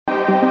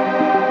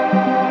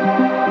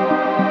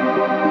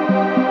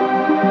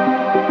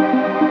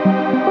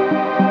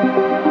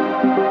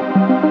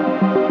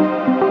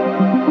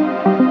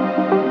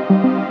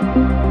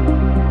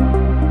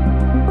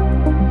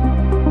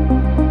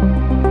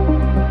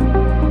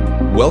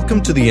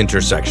Welcome to the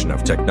intersection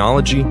of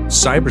technology,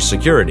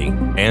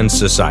 cybersecurity, and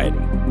society.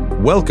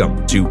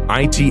 Welcome to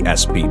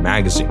ITSP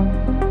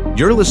Magazine.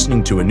 You're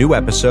listening to a new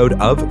episode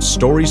of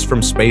Stories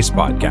from Space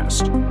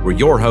podcast, where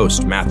your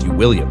host, Matthew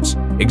Williams,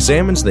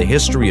 examines the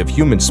history of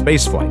human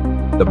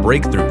spaceflight, the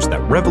breakthroughs that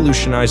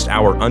revolutionized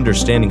our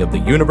understanding of the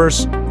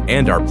universe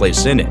and our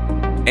place in it,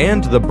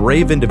 and the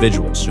brave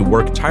individuals who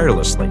work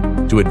tirelessly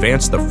to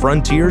advance the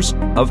frontiers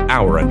of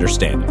our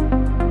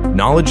understanding.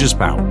 Knowledge is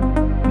power,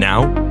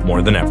 now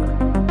more than ever.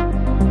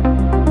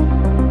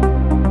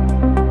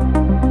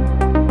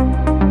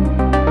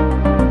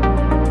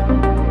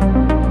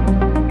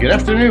 Good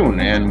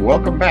afternoon, and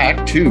welcome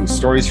back to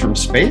Stories from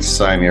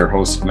Space. I'm your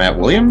host, Matt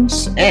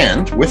Williams,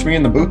 and with me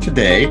in the booth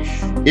today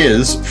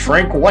is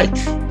Frank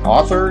White,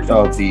 author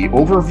of The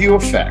Overview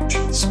Effect,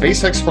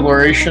 Space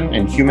Exploration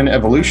and Human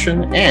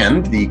Evolution,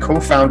 and the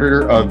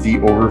co-founder of the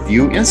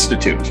Overview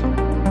Institute.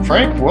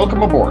 Frank,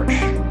 welcome aboard.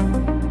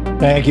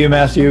 Thank you,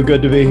 Matthew.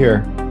 Good to be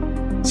here.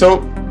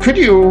 So, could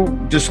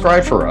you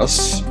describe for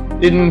us,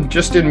 in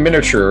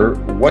miniature,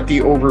 what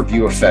the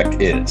Overview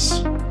Effect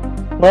is?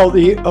 Well,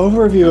 the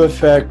overview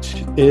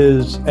effect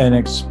is an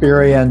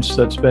experience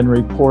that's been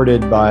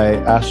reported by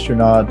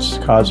astronauts,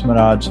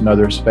 cosmonauts, and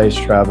other space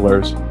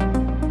travelers.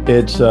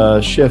 It's a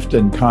shift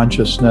in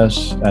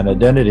consciousness and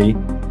identity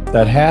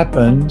that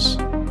happens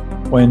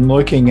when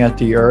looking at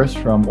the Earth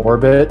from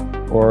orbit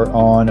or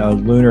on a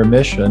lunar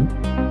mission.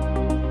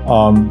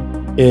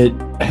 It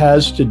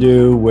has to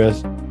do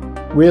with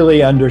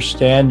really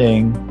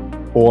understanding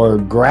or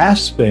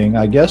grasping,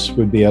 I guess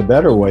would be a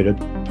better way to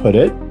put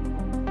it,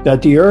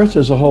 that the Earth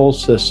is a whole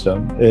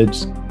system.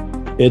 It's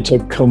a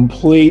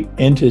complete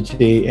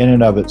entity in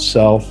and of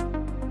itself.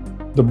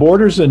 The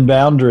borders and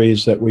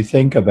boundaries that we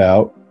think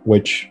about,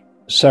 which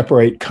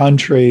separate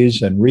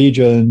countries and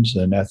regions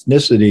and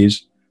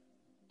ethnicities,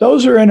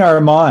 those are in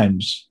our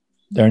minds.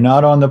 They're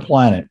not on the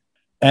planet.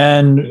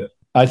 And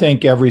I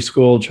think every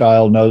school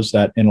child knows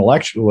that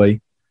intellectually.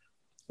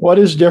 What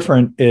is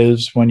different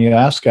is when you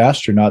ask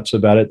astronauts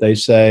about it, they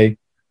say,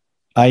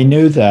 I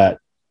knew that,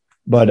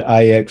 but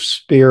I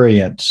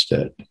experienced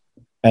it.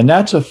 And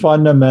that's a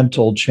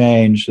fundamental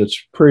change that's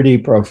pretty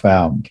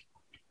profound.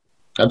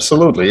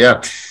 Absolutely,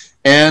 yeah.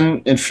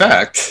 And in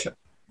fact,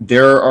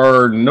 there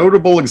are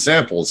notable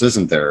examples,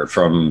 isn't there,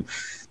 from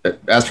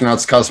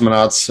astronauts,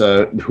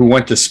 cosmonauts who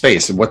went to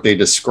space and what they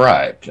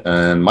described.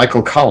 And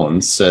Michael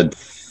Collins said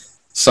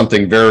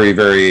something very,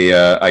 very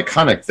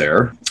iconic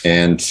there.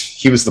 And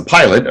he was the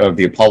pilot of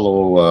the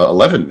Apollo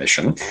 11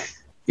 mission.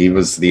 He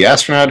was the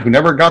astronaut who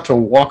never got to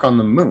walk on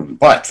the moon.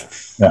 But,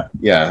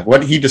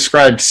 what he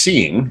described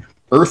seeing,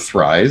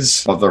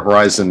 Earthrise, of the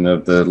horizon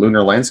of the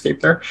lunar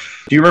landscape there.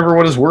 Do you remember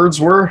what his words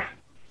were?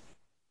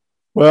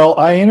 Well,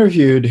 I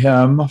interviewed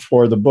him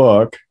for the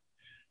book,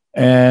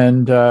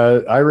 and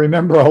I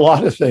remember a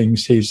lot of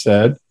things he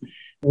said.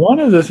 One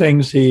of the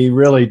things he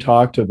really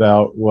talked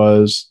about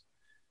was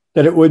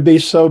that it would be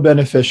so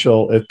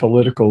beneficial if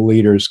political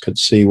leaders could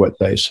see what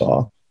they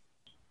saw.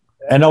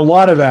 And a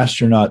lot of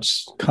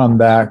astronauts come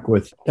back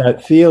with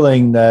that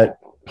feeling that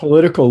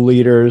political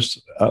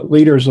leaders,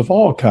 leaders of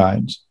all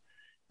kinds,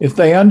 if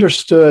they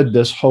understood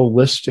this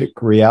holistic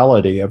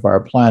reality of our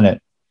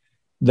planet,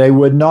 they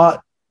would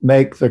not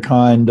make the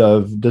kind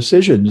of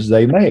decisions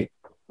they make.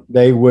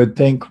 They would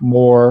think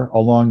more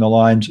along the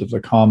lines of the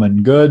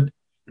common good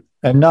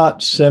and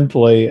not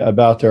simply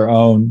about their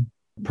own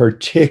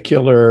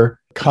particular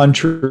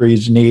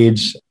country's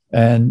needs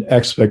and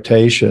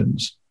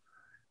expectations.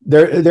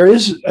 There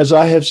is, as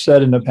I have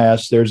said in the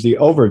past, there's the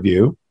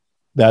overview.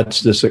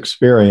 That's this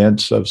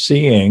experience of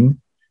seeing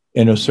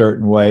in a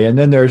certain way. And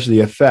then there's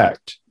the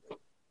effect.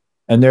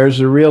 And there's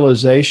a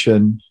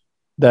realization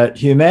that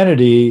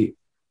humanity,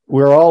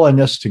 we're all in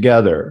this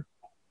together.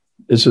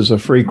 This is a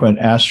frequent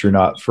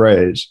astronaut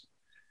phrase.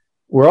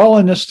 We're all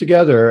in this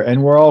together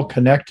and we're all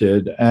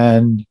connected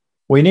and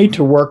we need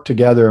to work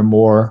together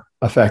more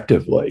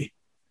effectively.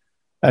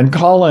 And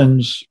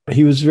Collins,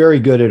 he was very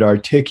good at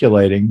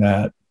articulating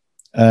that.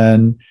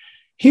 And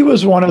he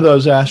was one of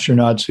those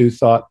astronauts who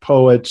thought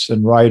poets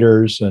and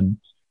writers and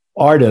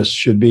artists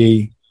should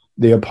be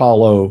the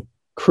Apollo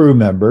crew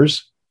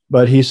members.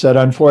 But he said,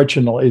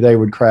 unfortunately, they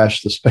would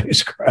crash the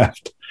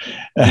spacecraft.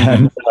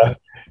 And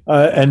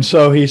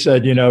so he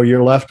said,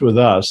 you're left with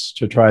us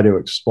to try to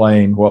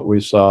explain what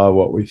we saw,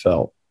 what we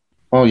felt.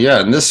 Well,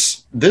 yeah, and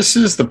this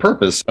is the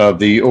purpose of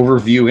the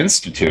Overview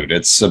Institute.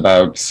 It's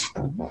about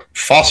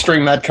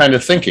fostering that kind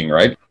of thinking,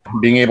 right?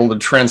 Being able to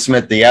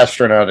transmit the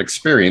astronaut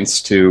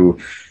experience to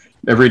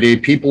everyday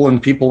people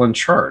and people in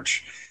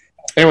charge.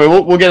 Anyway,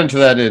 we'll get into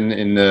that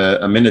in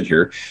a minute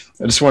here.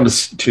 I just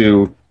wanted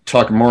to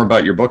talk more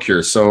about your book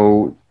here.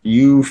 So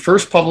you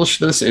first published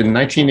this in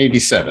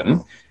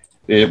 1987.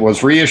 It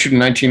was reissued in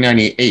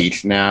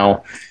 1998.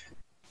 Now,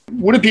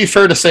 would it be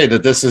fair to say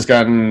that this has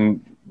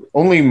gotten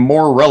only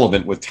more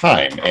relevant with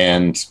time,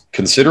 and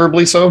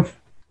considerably so?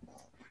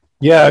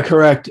 Yeah,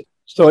 correct.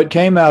 So it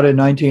came out in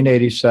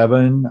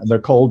 1987. The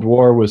Cold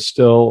War was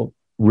still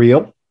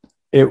real.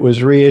 It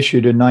was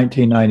reissued in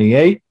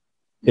 1998.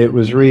 It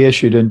was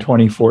reissued in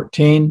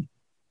 2014,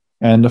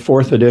 and the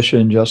fourth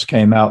edition just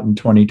came out in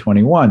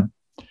 2021.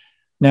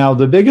 Now,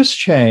 the biggest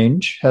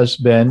change has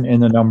been in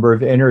the number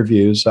of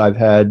interviews I've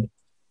had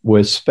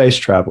with space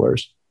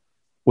travelers.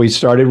 We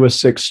started with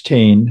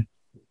 16.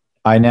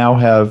 I now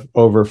have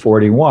over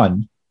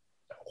 41.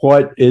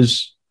 What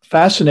is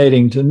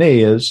fascinating to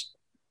me is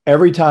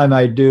every time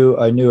I do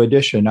a new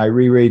edition, I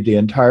reread the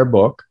entire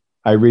book.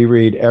 I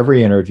reread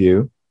every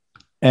interview,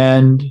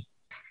 and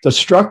the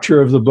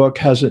structure of the book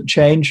hasn't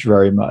changed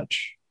very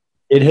much.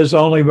 It has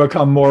only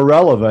become more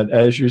relevant,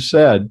 as you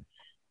said.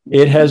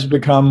 It has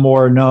become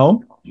more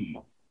known.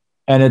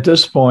 And at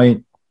this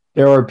point,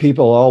 there are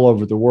people all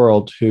over the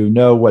world who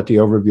know what the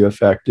overview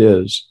effect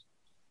is,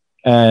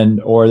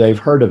 or they've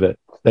heard of it.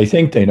 They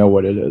think they know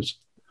what it is.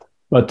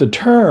 But the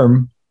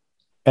term,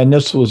 and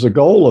this was a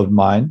goal of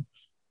mine,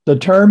 the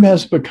term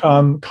has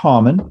become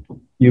common,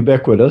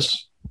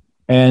 ubiquitous,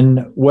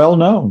 and well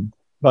known.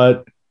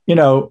 But,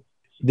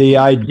 the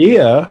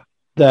idea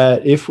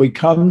that if we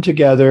come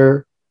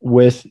together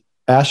with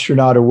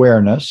astronaut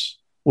awareness,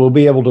 we'll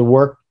be able to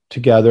work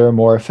together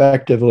more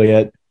effectively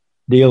at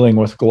dealing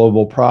with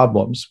global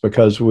problems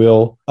because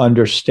we'll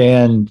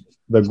understand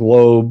the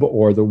globe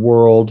or the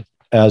world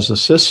as a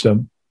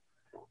system.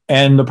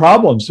 And the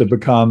problems have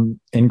become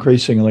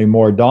increasingly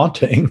more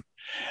daunting.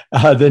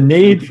 The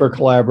need for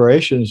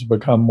collaboration has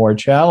become more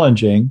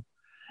challenging.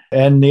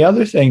 And the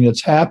other thing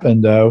that's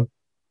happened, though,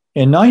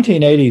 in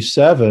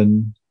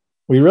 1987,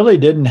 we really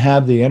didn't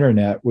have the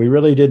internet. We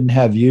really didn't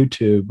have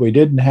YouTube. We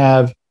didn't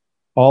have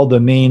all the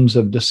means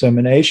of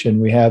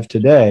dissemination we have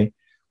today.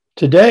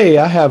 Today,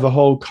 I have a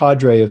whole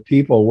cadre of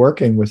people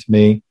working with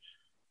me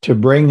to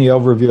bring the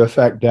overview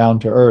effect down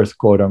to earth,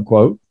 quote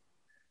unquote.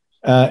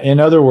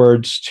 In other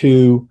words,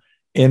 to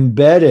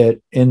embed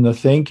it in the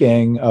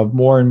thinking of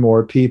more and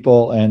more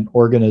people and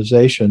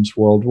organizations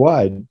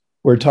worldwide.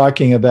 We're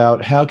talking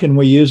about how can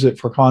we use it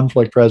for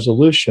conflict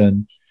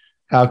resolution?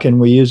 How can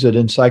we use it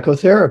in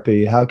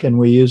psychotherapy? How can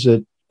we use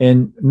it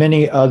in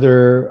many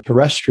other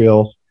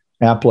terrestrial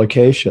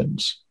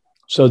applications?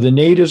 So the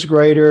need is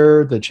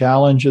greater, the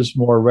challenge is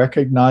more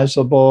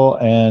recognizable,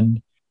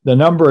 and the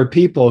number of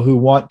people who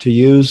want to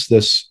use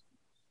this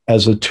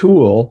as a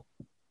tool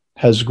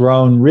has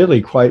grown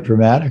really quite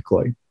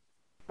dramatically.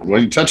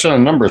 Well, you touched on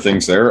a number of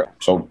things there.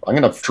 So I'm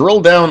going to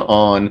drill down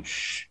on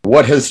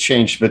what has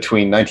changed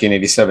between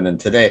 1987 and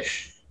today.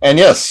 And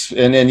yes,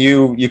 and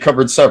you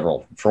covered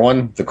several. For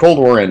one, the Cold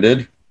War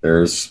ended.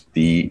 There's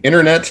the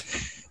internet.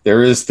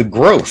 There is the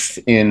growth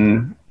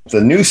in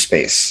the new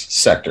space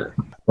sector.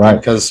 Right.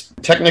 Because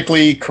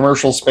technically,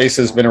 commercial space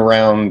has been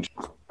around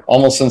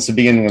almost since the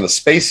beginning of the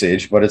space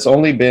age, but it's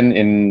only been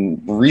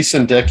in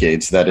recent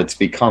decades that it's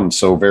become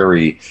so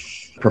very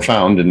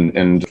profound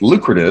and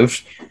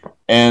lucrative,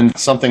 and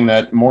something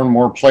that more and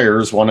more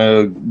players want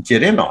to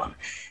get in on.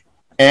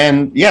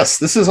 And yes,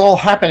 this is all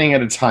happening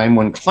at a time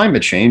when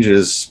climate change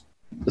is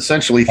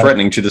essentially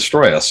threatening to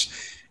destroy us,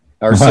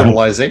 our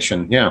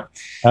civilization. Yeah,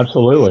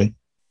 absolutely.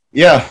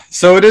 Yeah,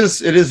 so it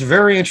is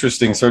very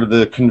interesting, sort of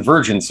the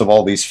convergence of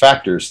all these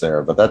factors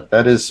there. But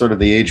that is sort of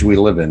the age we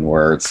live in,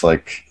 where it's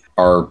like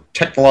our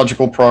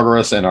technological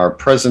progress and our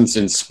presence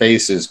in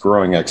space is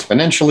growing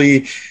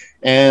exponentially,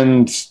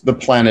 and the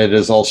planet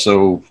is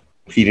also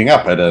heating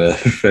up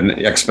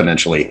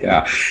exponentially.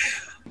 Yeah.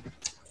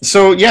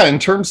 So yeah, in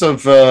terms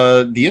of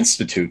the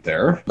Institute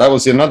there, that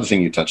was another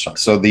thing you touched on.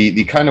 So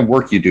the kind of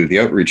work you do, the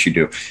outreach you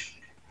do,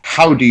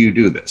 how do you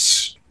do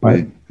this?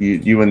 Right.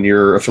 You and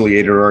your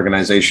affiliated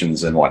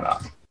organizations and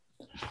whatnot.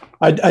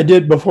 I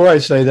did, before I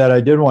say that,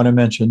 I did want to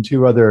mention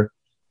two other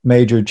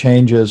major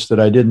changes that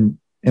I didn't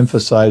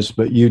emphasize,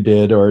 but you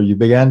did, or you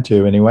began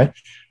to anyway.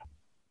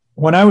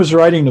 When I was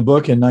writing the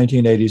book in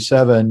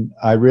 1987,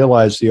 I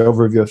realized the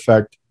overview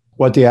effect,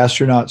 what the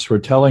astronauts were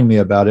telling me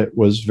about it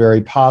was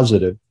very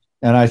positive.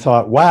 And I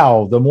thought,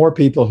 wow, the more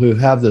people who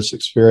have this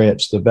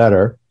experience, the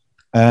better.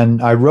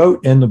 And I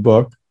wrote in the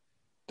book,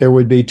 there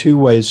would be two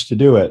ways to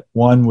do it.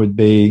 One would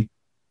be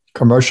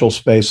commercial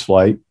space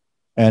flight,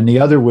 and the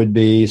other would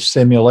be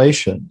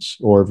simulations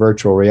or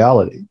virtual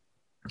reality.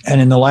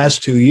 And in the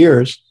last 2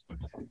 years,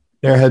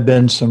 there have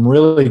been some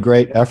really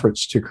great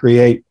efforts to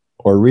create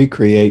or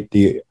recreate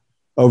the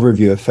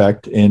overview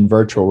effect in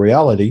virtual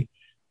reality.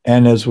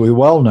 And as we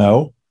well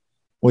know,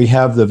 we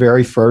have the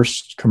very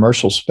first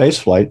commercial space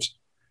flights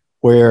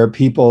where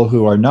people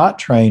who are not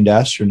trained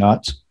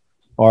astronauts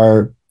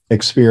are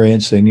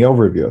experiencing the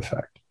overview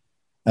effect.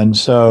 And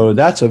so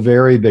that's a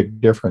very big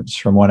difference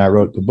from when I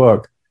wrote the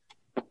book.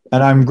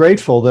 And I'm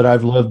grateful that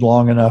I've lived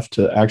long enough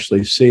to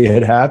actually see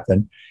it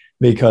happen,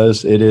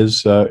 because it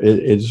is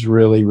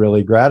really,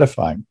 really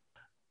gratifying.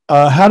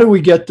 How do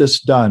we get this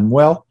done?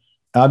 Well,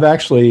 I've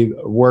actually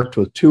worked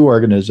with two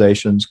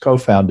organizations,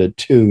 co-founded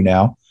two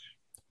now.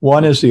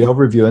 One is the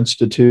Overview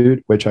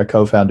Institute, which I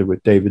co-founded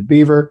with David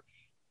Beaver.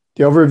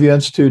 The Overview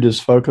Institute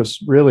is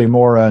focused really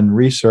more on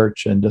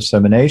research and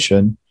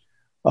dissemination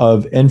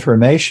of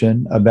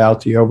information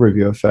about the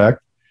overview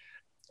effect,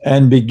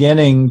 and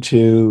beginning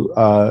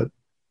to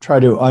try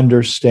to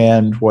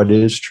understand what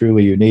is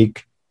truly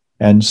unique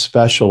and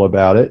special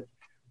about it,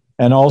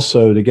 and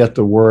also to get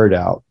the word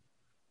out.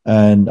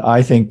 And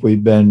I think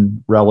we've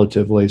been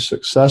relatively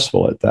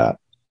successful at that.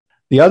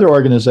 The other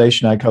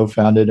organization I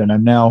co-founded and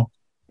I'm now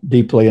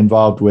deeply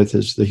involved with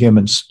is the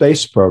Human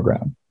Space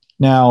Program.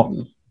 Now,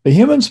 the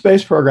Human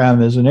Space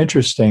Program is an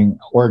interesting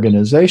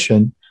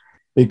organization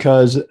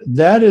because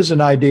that is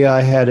an idea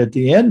I had at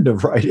the end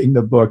of writing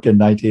the book in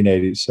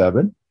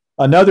 1987.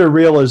 Another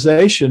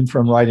realization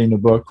from writing the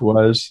book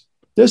was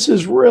this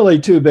is really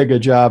too big a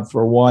job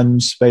for one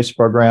space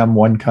program,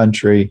 one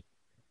country.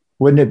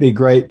 Wouldn't it be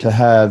great to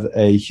have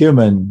a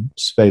human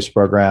space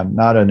program,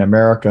 not an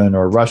American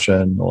or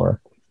Russian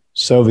or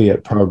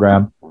Soviet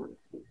program?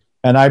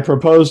 And I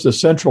proposed a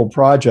central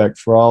project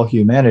for all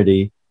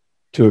humanity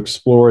to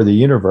explore the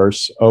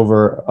universe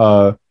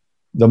over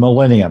the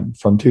millennium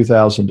from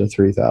 2000 to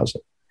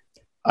 3000.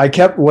 I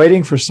kept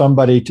waiting for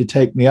somebody to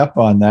take me up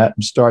on that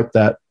and start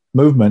that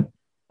movement,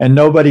 and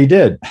nobody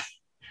did.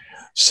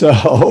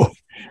 So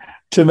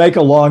to make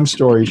a long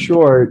story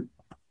short,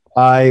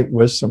 I,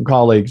 with some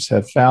colleagues,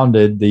 have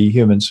founded the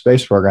Human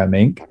Space Program,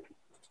 Inc.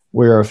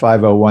 We're a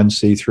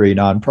 501c3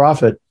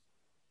 nonprofit.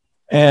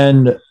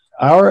 And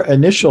our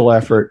initial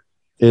effort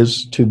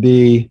is to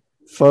be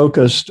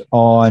focused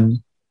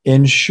on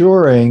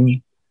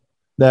ensuring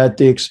that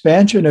the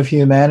expansion of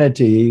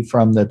humanity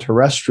from the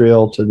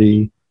terrestrial to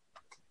the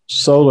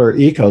solar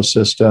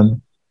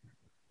ecosystem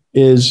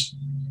is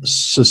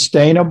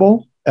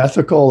sustainable,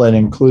 ethical, and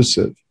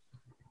inclusive.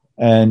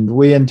 And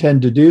we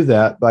intend to do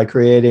that by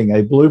creating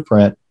a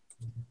blueprint,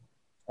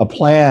 a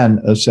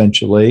plan,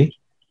 essentially,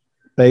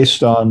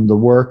 based on the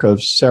work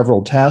of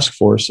several task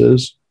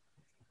forces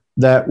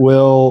that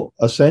will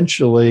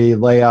essentially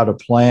lay out a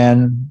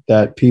plan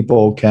that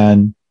people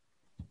can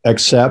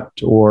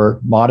accept or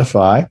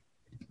modify.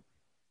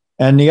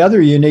 And the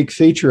other unique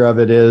feature of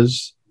it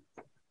is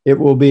it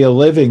will be a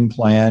living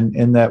plan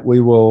in that we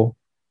will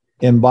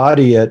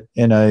embody it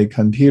in a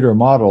computer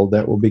model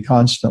that will be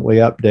constantly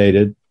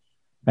updated.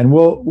 And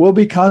we'll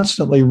be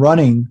constantly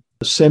running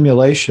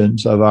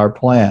simulations of our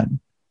plan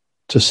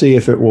to see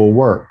if it will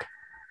work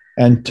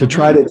and to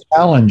try to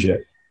challenge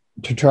it,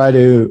 to try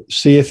to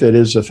see if it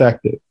is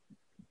effective.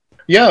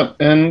 Yeah,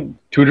 and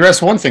to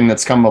address one thing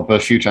that's come up a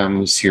few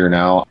times here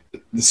now,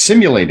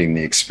 simulating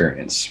the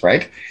experience,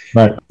 right?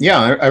 Right.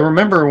 Yeah, I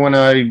remember when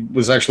I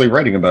was actually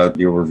writing about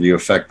the overview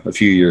effect a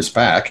few years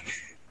back.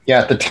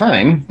 Yeah, at the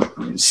time,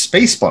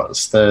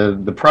 Spacebuzz,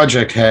 the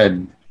project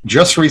had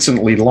just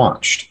recently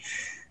launched.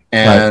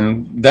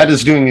 And that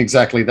is doing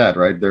exactly that,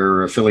 right?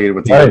 They're affiliated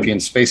with the European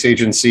Space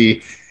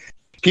Agency.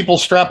 People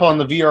strap on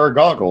the VR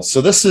goggles.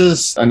 So this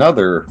is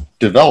another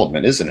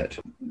development, isn't it?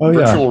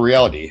 Virtual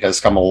reality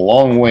has come a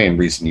long way in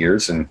recent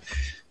years, and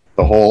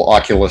the whole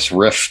Oculus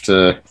Rift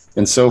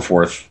and so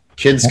forth.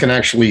 Kids can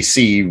actually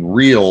see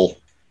real,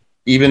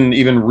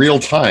 even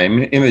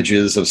real-time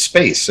images of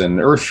space and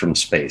Earth from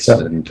space. Yeah.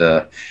 And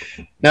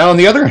now, on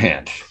the other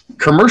hand,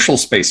 commercial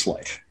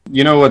spaceflight.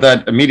 You know what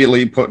that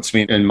immediately puts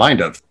me in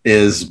mind of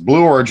is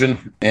Blue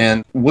Origin,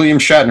 and William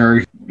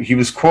Shatner. He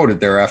was quoted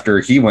there after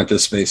he went to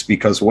space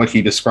because what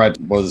he described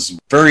was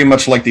very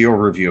much like the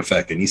overview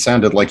effect, and he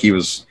sounded like he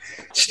was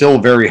still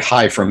very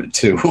high from it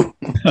too.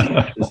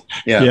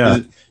 Yeah.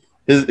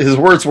 His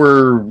words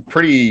were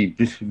pretty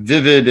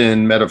vivid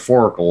and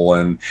metaphorical,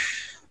 and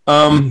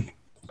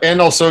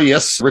also,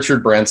 yes,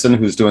 Richard Branson,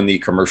 who's doing the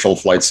commercial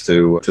flights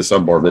to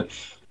suborbit.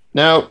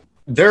 Now,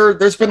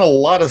 there's been a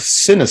lot of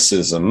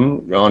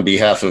cynicism on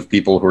behalf of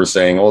people who are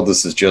saying, "Oh,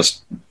 this is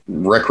just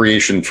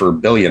recreation for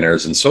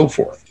billionaires and so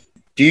forth."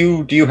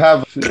 Do you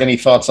have any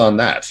thoughts on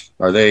that?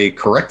 Are they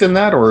correct in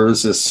that, or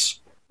is this,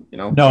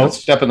 no, a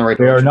step in the right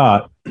direction? They are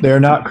not. They're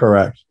not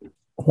correct.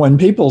 When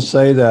people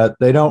say that,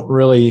 they don't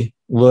really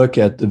look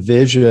at the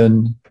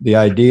vision, the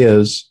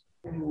ideas,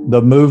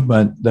 the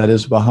movement that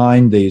is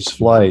behind these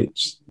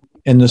flights,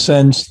 in the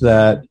sense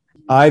that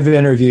I've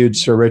interviewed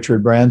Sir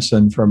Richard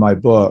Branson for my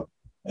book,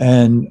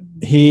 and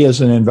he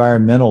is an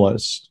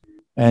environmentalist,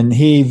 and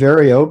he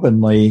very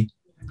openly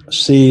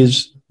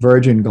sees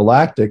Virgin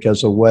Galactic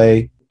as a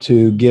way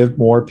to give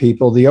more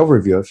people the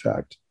overview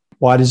effect.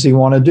 Why does he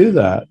want to do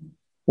that?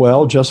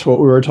 Well, just what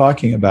we were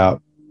talking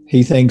about.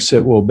 He thinks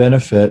it will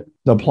benefit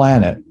the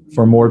planet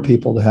for more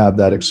people to have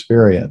that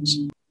experience.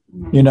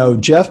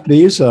 Jeff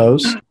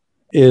Bezos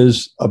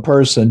is a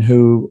person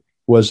who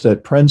was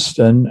at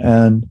Princeton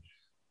and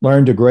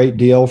learned a great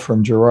deal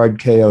from Gerard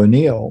K.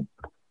 O'Neill.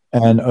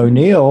 And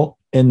O'Neill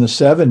in the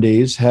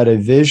 70s had a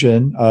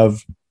vision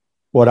of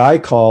what I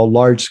call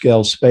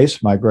large-scale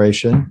space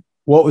migration.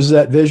 What was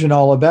that vision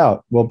all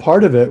about? Well,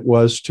 part of it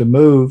was to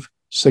move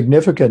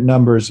significant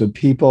numbers of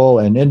people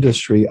and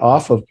industry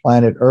off of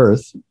planet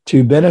Earth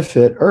to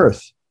benefit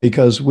Earth,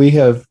 because we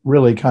have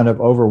really kind of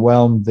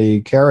overwhelmed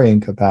the carrying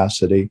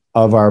capacity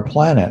of our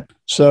planet.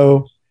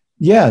 So,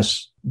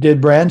 yes, did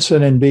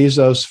Branson and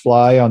Bezos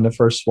fly on the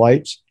first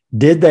flights?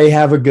 Did they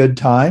have a good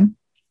time?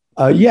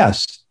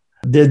 Yes.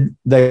 Did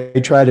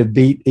they try to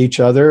beat each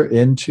other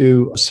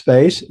into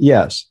space?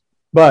 Yes.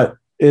 But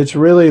it's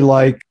really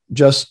like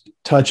just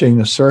touching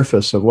the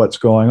surface of what's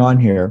going on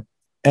here.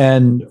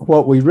 And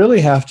what we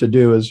really have to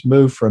do is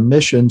move from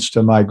missions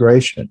to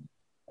migration.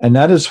 And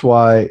that is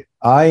why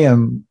I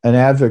am an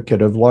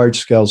advocate of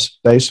large-scale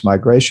space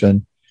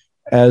migration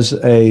as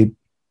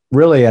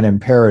really an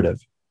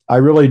imperative. I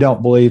really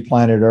don't believe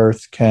planet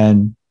Earth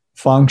can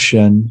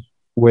function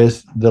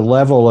with the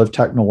level of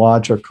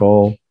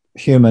technological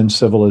human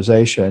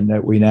civilization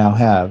that we now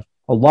have.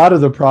 A lot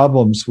of the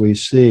problems we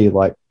see,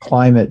 like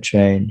climate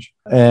change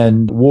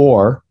and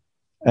war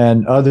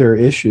and other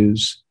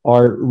issues,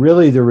 are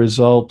really the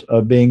result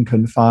of being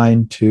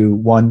confined to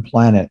one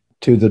planet,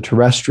 to the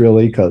terrestrial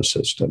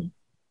ecosystem.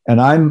 And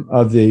I'm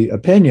of the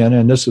opinion,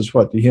 and this is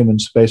what the human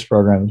space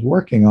program is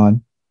working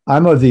on,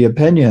 I'm of the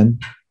opinion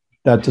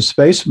that the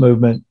space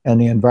movement and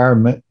the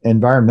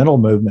environmental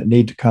movement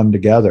need to come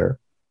together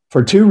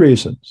for two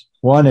reasons.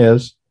 One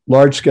is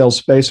large-scale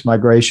space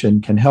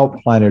migration can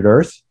help planet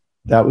Earth.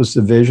 That was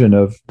the vision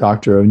of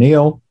Dr.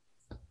 O'Neill.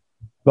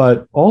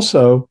 But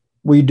also,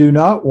 we do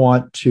not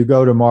want to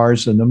go to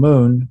Mars and the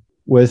moon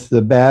with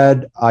the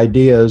bad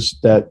ideas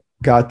that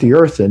got the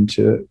Earth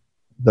into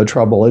the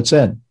trouble it's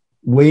in.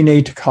 We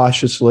need to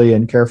cautiously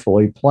and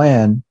carefully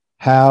plan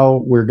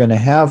how we're going to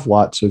have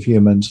lots of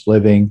humans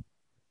living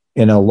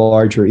in a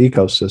larger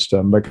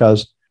ecosystem,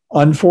 because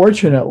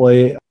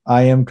unfortunately,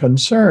 I am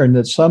concerned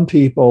that some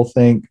people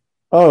think,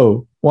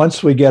 oh,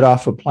 once we get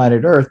off of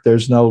planet Earth,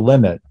 there's no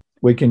limit.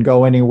 We can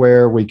go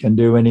anywhere, we can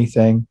do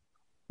anything.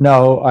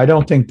 No, I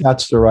don't think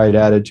that's the right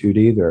attitude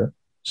either.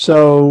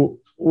 So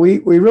we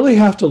really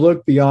have to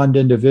look beyond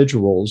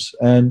individuals.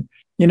 And,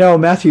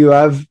 Matthew,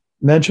 I've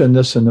mentioned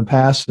this in the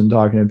past in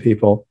talking to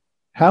people.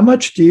 How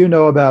much do you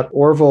know about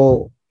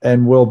Orville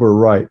and Wilbur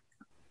Wright?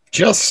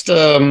 Just,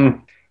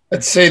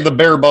 I'd say the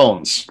bare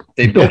bones.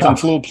 They built and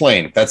flew a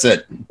plane. That's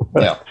it.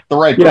 Yeah. The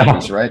right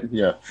planes, right?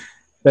 Yeah.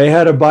 They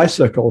had a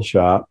bicycle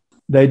shop.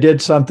 They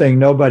did something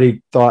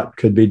nobody thought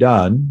could be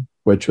done,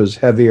 which was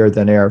heavier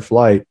than air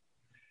flight.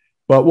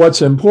 But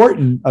what's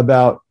important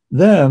about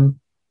them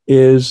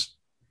is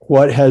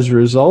what has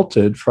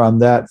resulted from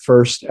that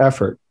first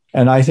effort.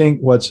 And I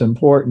think what's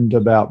important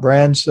about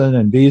Branson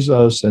and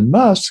Bezos and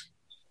Musk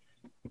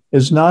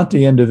is not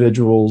the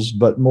individuals,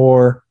 but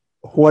more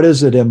what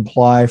does it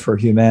imply for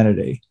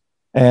humanity?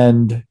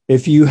 And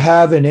if you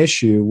have an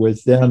issue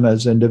with them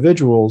as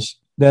individuals,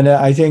 then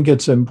I think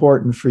it's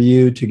important for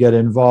you to get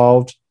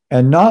involved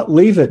and not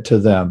leave it to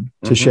them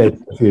to shape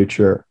the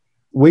future.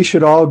 We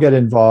should all get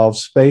involved.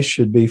 Space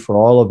should be for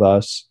all of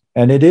us.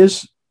 And it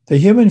is the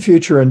human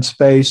future in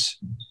space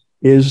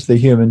is the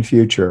human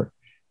future.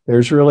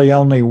 There's really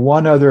only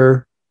one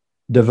other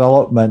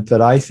development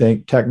that I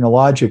think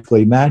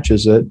technologically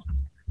matches it,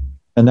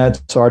 and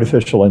that's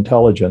artificial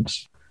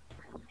intelligence.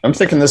 I'm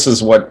thinking this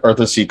is what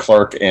Arthur C.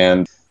 Clarke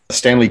and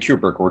Stanley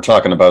Kubrick were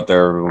talking about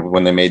there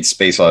when they made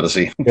Space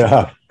Odyssey.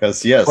 Yeah.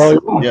 Because yes,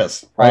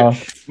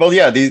 right. Well,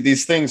 yeah,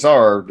 these things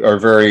are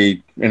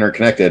very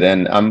interconnected,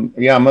 and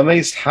I'm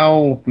amazed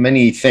how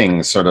many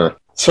things sort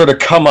of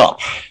come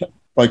up.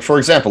 Like, for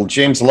example,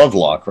 James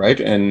Lovelock, right,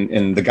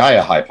 and the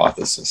Gaia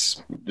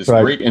hypothesis, this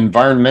great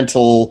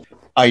environmental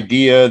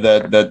idea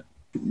that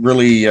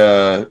really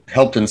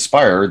helped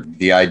inspire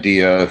the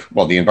idea,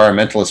 the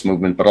environmentalist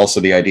movement, but also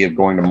the idea of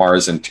going to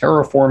Mars and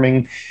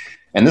terraforming.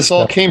 And this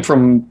all came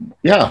from,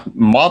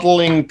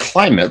 modeling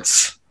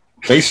climates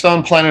based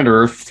on planet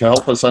Earth to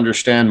help us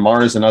understand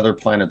Mars and other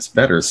planets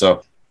better.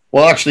 So,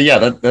 actually,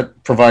 that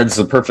provides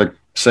the perfect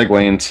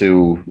segue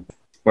into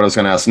what I was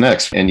going to ask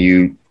next. And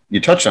you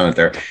touched on it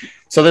there.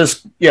 So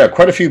there's,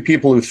 quite a few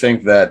people who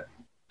think that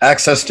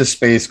access to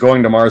space,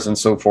 going to Mars and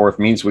so forth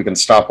means we can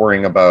stop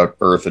worrying about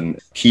Earth and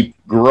keep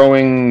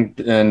growing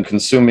and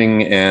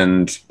consuming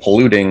and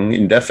polluting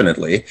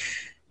indefinitely.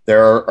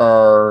 There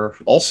are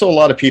also a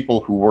lot of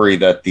people who worry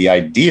that the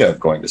idea of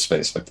going to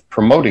space, like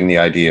promoting the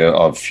idea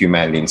of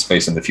humanity in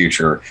space in the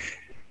future,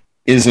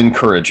 is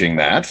encouraging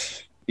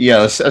that.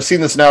 Yes, I've seen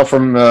this now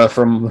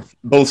from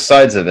both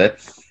sides of it.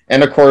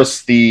 And of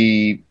course,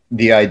 the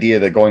idea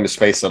that going to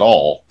space at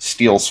all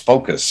steals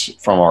focus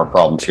from our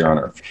problems here on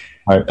Earth.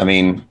 Right. I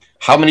mean,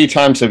 how many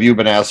times have you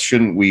been asked,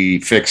 shouldn't we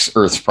fix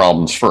Earth's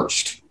problems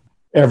first?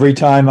 Every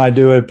time I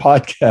do a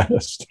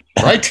podcast.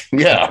 Right?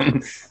 Yeah.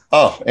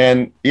 Oh,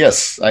 and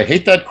yes, I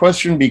hate that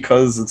question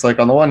because it's like,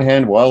 on the one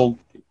hand,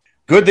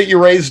 good that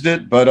you raised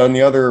it, but on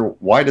the other,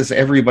 why does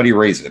everybody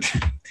raise it?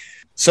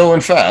 So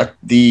in fact,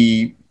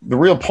 the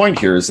real point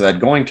here is that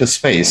going to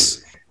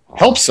space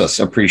helps us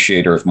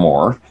appreciate Earth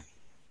more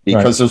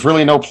because there's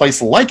really no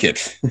place like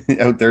it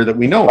out there that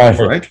we know of,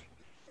 right?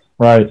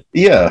 Right.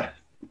 Yeah.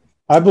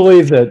 I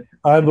believe that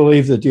the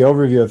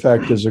overview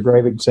effect is a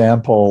great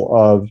example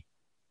of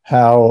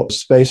how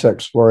space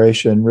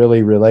exploration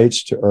really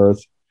relates to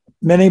Earth.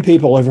 Many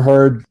people have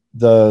heard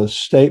the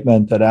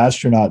statement that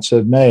astronauts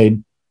have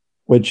made,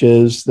 which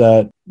is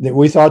that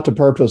we thought the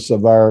purpose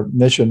of our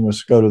mission was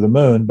to go to the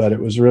moon, but it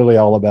was really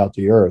all about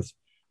the Earth.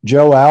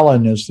 Joe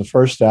Allen is the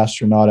first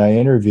astronaut I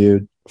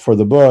interviewed for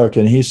the book,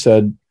 and he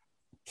said,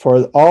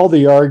 for all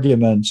the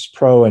arguments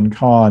pro and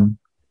con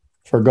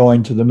for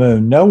going to the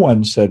moon, no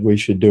one said we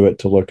should do it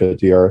to look at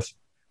the Earth.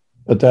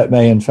 but that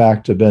may in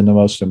fact have been the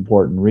most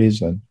important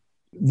reason.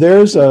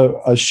 There's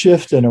a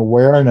shift in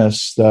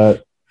awareness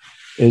that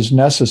is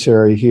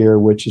necessary here,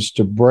 which is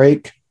to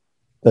break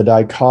the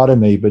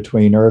dichotomy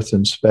between Earth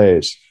and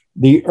space.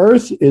 The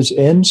Earth is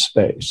in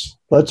space.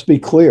 Let's be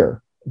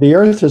clear. The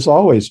Earth has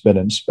always been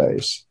in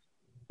space.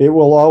 It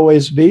will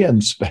always be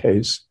in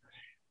space.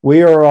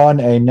 We are on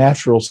a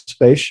natural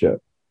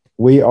spaceship.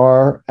 We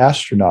are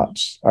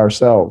astronauts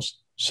ourselves.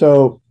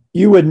 So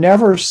you would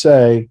never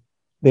say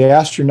the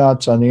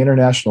astronauts on the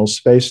International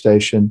Space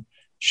Station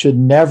should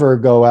never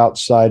go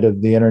outside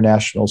of the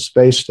International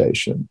Space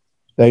Station.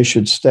 They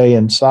should stay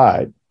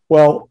inside.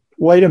 Well,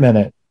 wait a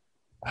minute.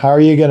 How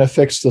are you going to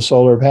fix the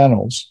solar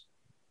panels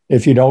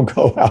if you don't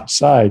go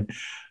outside?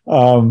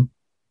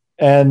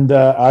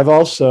 I've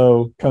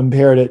also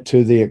compared it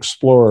to the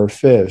explorer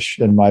fish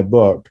in my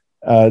book.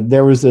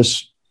 There was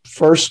this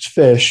first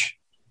fish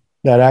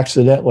that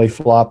accidentally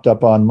flopped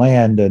up on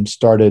land and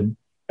started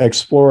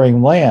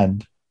exploring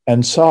land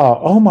and saw,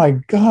 oh my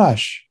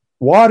gosh,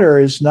 water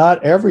is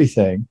not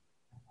everything.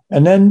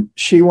 And then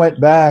she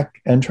went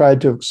back and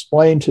tried to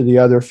explain to the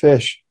other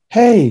fish,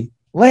 hey,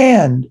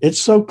 land,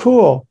 it's so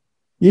cool.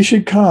 You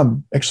should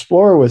come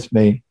explore with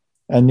me.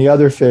 And the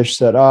other fish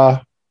said,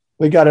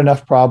 we got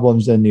enough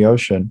problems in the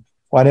ocean.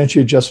 Why don't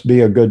you just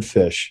be a good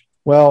fish?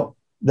 Well,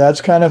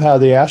 that's kind of how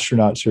the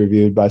astronauts are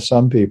viewed by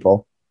some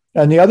people.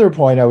 And the other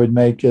point I would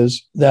make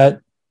is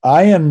that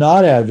I am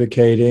not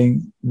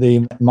advocating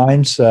the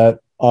mindset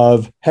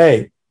of,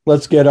 hey,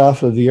 let's get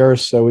off of the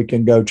Earth so we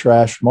can go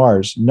trash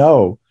Mars.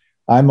 No,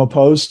 I'm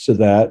opposed to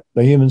that.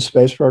 The Human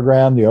Space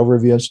Program, the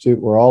Overview Institute,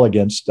 we're all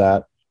against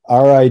that.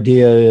 Our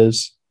idea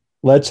is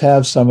let's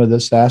have some of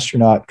this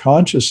astronaut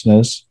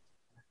consciousness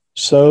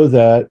so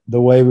that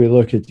the way we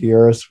look at the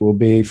Earth will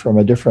be from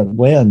a different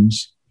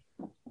lens.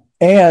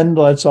 And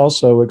let's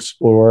also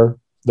explore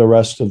the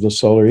rest of the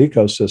solar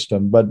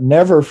ecosystem. But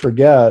never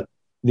forget,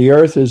 the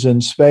Earth is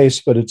in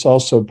space, but it's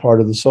also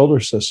part of the solar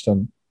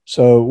system.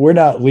 So we're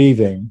not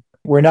leaving.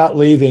 We're not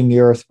leaving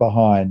the Earth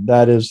behind.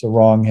 That is the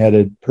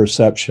wrong-headed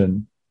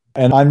perception.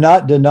 And I'm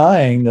not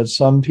denying that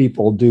some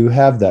people do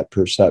have that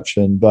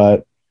perception,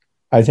 but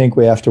I think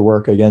we have to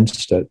work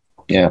against it.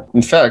 Yeah.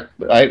 In fact,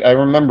 I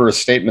remember a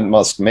statement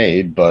Musk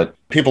made, but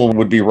people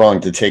would be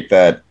wrong to take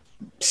that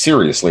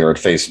seriously or at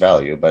face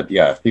value. But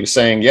yeah, he was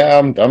saying, yeah,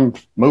 I'm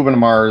moving to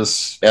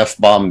Mars,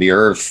 F-bomb the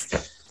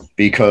Earth,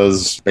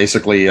 because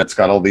basically it's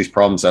got all these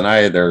problems and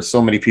there's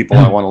so many people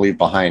I want to leave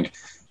behind.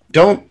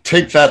 Don't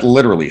take that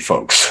literally,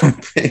 folks.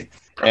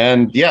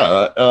 And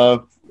yeah,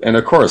 and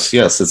of course,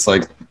 yes, it's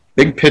like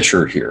big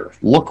picture here.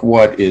 Look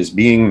what is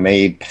being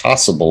made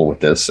possible with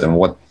this,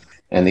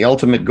 and the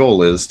ultimate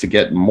goal is to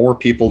get more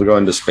people to go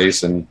into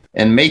space and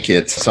make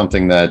it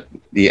something that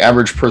the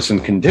average person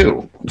can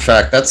do. In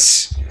fact,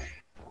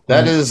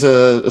 that is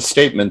a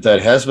statement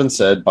that has been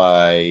said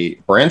by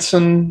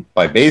Branson,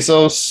 by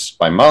Bezos,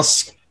 by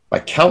Musk, by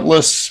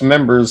countless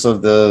members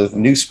of the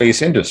new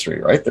space industry,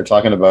 right? They're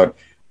talking about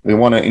we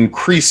want to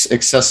increase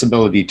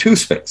accessibility to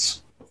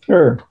space.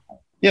 Sure.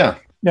 Yeah.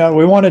 Yeah,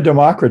 we want to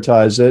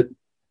democratize it.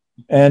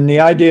 And the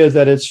idea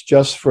that it's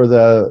just for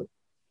the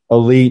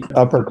elite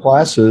upper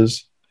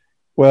classes,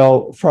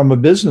 well, from a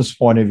business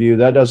point of view,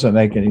 that doesn't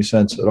make any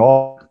sense at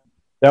all.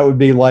 That would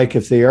be like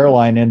if the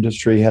airline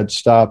industry had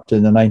stopped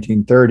in the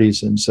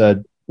 1930s and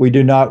said, we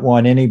do not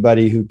want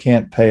anybody who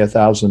can't pay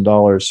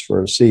 $1,000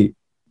 for a seat,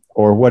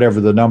 or whatever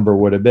the number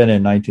would have been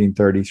in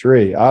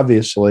 1933.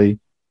 Obviously,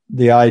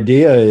 the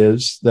idea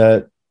is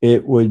that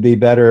it would be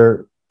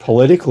better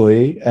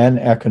politically and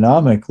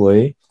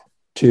economically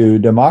to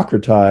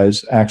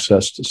democratize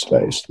access to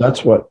space.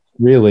 That's what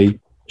really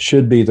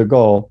should be the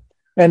goal.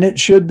 And it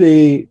should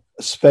be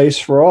space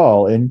for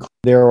all. And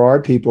there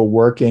are people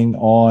working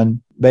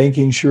on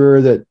making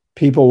sure that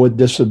people with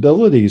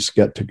disabilities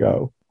get to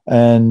go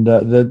and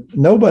that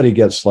nobody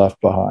gets left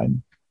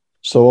behind.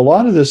 So a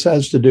lot of this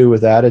has to do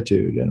with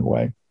attitude in a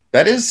way.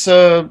 That is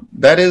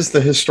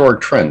the historic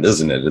trend,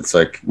 isn't it? It's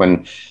like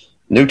when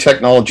new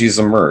technologies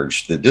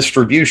emerge, the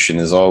distribution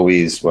is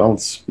always, well,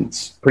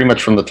 it's pretty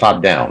much from the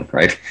top down,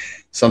 right?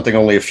 Something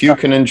only a few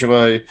can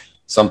enjoy,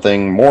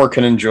 something more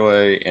can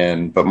enjoy,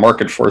 but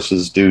market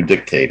forces do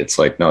dictate. It's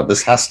like, no,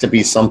 this has to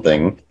be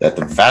something that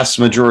the vast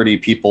majority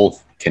of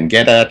people can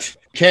get at.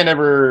 Can't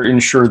ever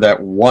ensure that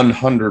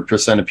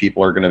 100% of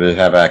people are going to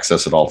have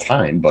access at all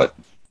time, but...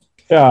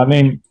 Yeah, I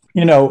mean,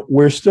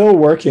 we're still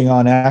working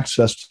on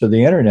access to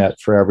the internet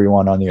for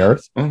everyone on the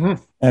Earth. Mm-hmm.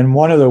 And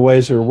one of the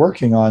ways we're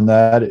working on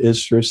that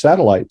is through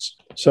satellites.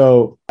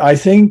 So I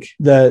think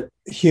that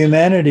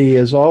humanity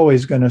is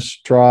always going to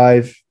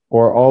strive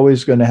or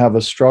always going to have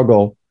a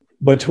struggle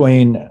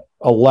between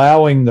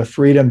allowing the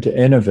freedom to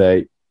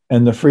innovate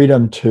and the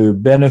freedom to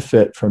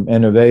benefit from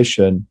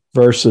innovation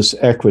versus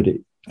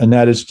equity. And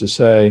that is to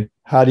say,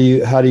 how do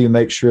you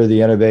make sure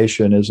the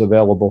innovation is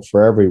available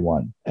for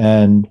everyone?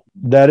 And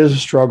that is a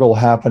struggle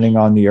happening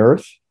on the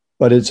Earth,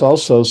 but it's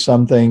also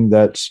something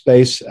that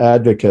space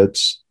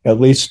advocates, at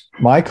least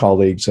my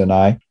colleagues and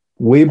I,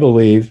 we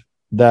believe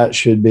that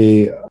should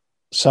be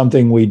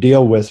something we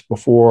deal with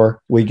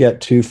before we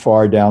get too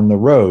far down the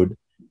road.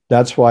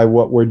 That's why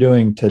what we're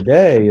doing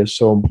today is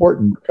so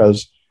important,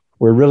 because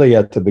we're really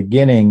at the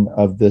beginning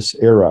of this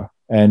era,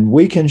 and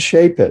we can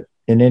shape it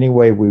in any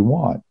way we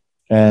want.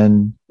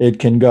 And it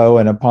can go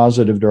in a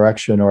positive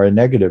direction or a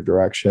negative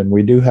direction.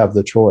 We do have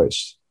the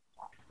choice.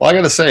 Well, I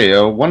got to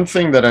say, one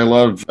thing that I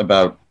love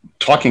about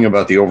talking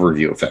about the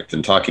overview effect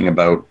and talking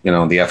about,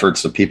 the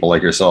efforts of people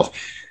like yourself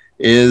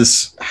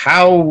is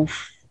how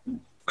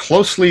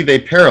closely they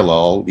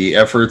parallel the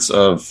efforts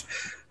of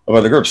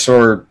other groups.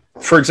 So,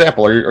 for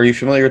example, are you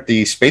familiar with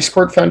the Space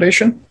Court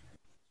Foundation?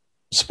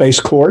 Space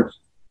Court?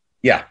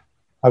 Yeah.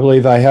 I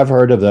believe I have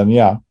heard of them,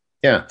 yeah.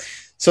 Yeah.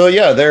 So,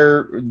 yeah,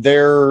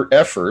 their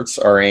efforts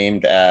are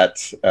aimed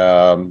at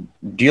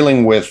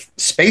dealing with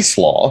space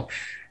law,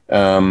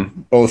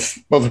 both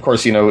of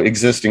course,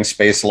 existing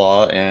space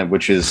law, and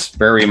which is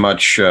very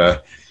much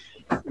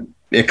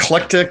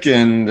eclectic,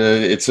 and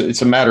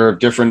it's a matter of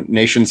different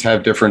nations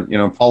have different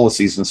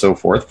policies and so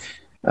forth.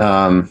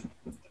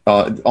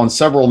 On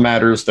several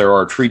matters, there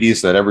are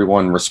treaties that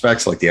everyone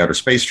respects, like the Outer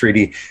Space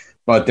Treaty,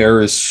 but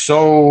there is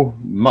so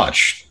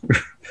much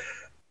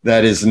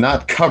that is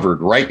not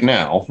covered right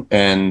now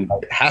and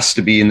has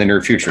to be in the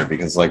near future,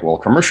 because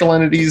commercial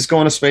entities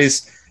going to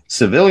space,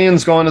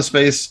 civilians going to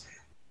space,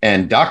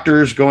 and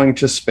doctors going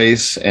to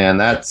space. And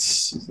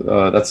that's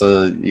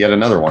yet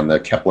another one. The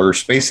Kepler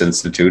Space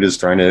Institute is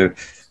trying to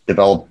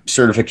develop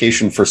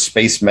certification for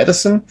space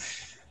medicine.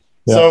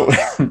 Yeah. So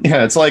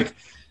it's like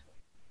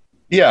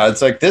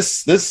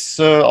this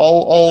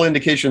all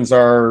indications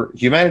are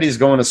humanity's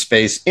going to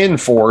space in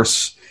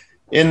force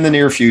in the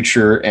near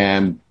future,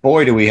 and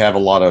boy, do we have a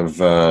lot of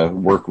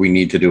work we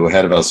need to do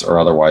ahead of us, or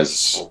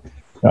otherwise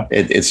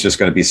it's just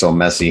going to be so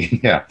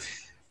messy. Yeah.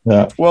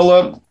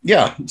 Well,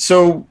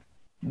 so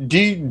do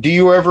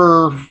you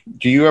ever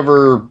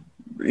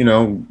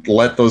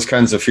let those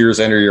kinds of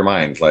fears enter your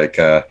mind, like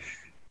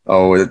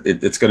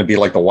it's going to be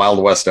like the Wild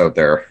West out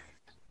there?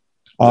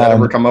 Does that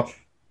ever come up?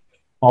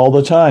 All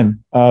the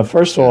time.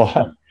 First of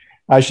all,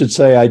 I should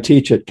say I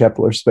teach at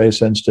Kepler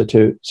Space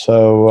Institute,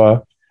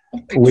 so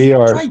we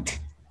are right.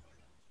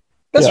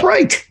 That's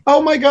right.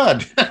 Oh my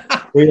God.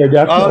 We are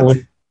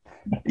definitely.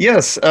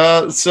 Yes.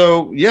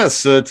 So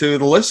yes, to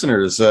the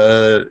listeners,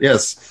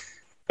 yes.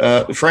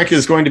 Frank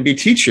is going to be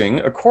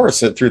teaching a course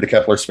through the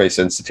Kepler Space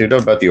Institute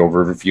about the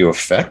overview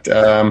effect.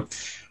 Or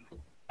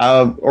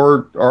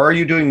are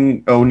you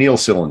doing O'Neill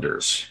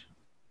cylinders?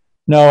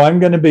 No, I'm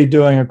going to be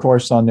doing a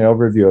course on the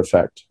overview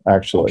effect,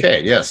 actually.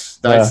 Okay. Yes.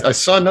 I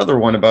saw another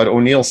one about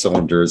O'Neill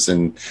cylinders,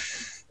 and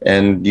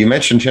you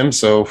mentioned him,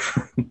 so.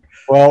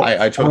 Well,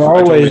 I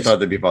totally thought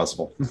that'd be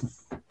possible.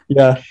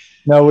 Yeah.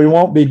 No, we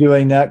won't be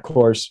doing that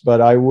course,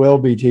 but I will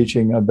be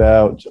teaching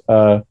about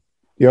the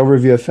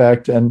overview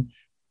effect. And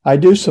I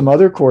do some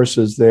other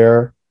courses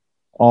there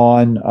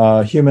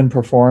on human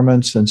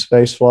performance and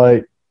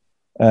spaceflight,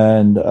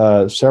 and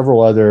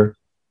several other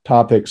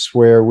topics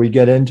where we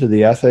get into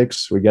the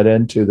ethics, we get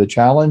into the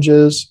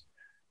challenges.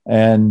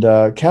 And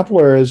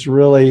Kepler is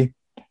really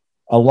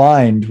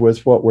aligned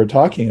with what we're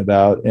talking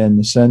about in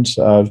the sense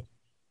of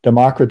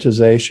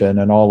democratization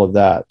and all of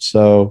that.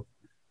 So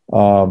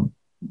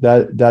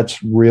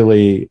that's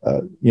really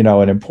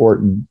an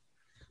important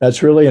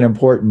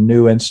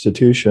new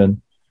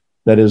institution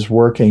that is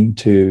working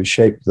to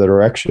shape the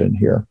direction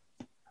here.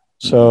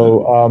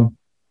 So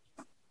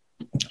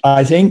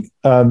I think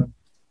the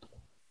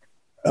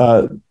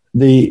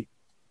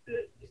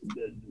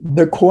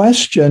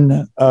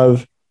question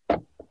of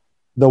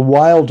the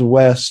Wild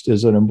West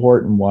is an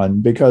important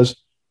one, because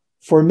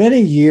for many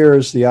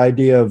years, the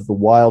idea of the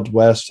Wild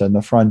West and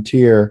the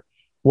frontier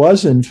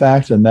was, in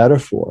fact, a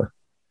metaphor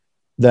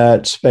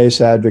that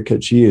space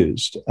advocates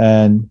used,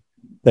 and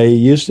they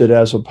used it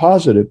as a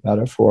positive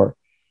metaphor.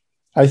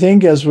 I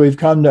think as we've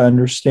come to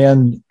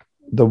understand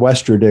the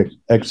westward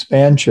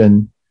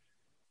expansion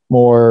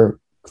more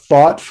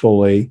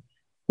thoughtfully,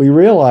 we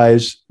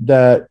realize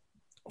that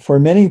for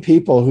many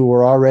people who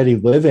were already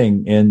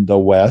living in the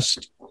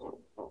West,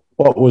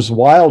 what was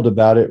wild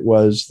about it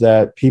was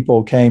that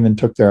people came and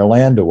took their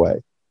land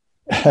away.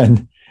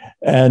 And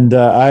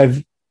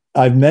I've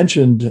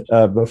mentioned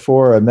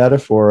before a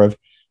metaphor of,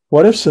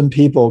 what if some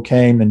people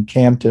came and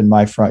camped in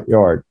my front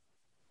yard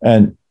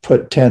and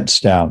put tents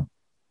down,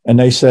 and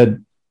they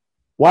said,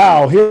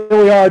 wow, here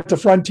we are at the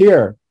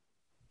frontier.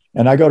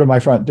 And I go to my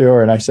front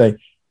door and I say,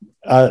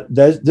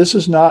 this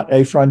is not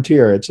a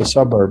frontier, it's a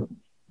suburb.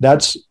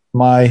 That's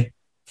my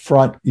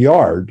front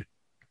yard.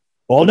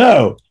 Well,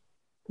 no,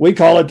 we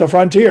call it the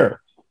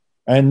frontier,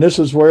 and this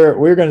is where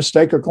we're going to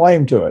stake a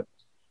claim to it.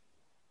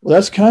 Well,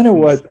 that's kind of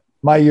what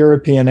my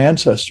European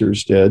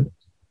ancestors did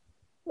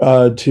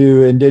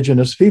to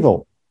indigenous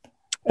people.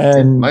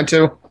 And mine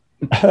too.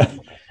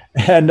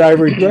 And I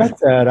regret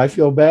that. I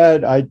feel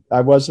bad.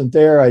 I wasn't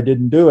there. I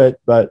didn't do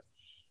it, but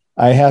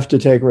I have to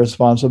take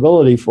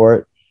responsibility for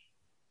it.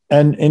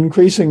 And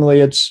increasingly,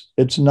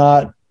 it's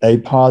not a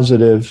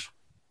positive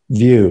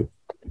view.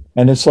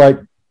 And it's like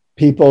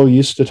people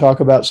used to talk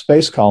about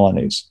space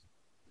colonies.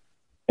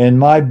 In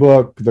my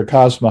book, The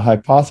Cosmo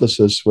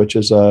Hypothesis, which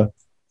is a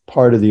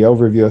part of the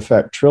Overview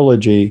Effect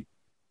trilogy,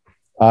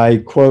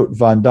 I quote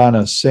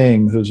Vandana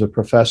Singh, who's a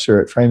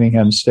professor at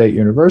Framingham State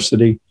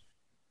University.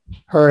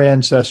 Her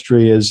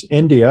ancestry is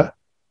India.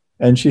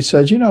 And she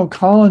says,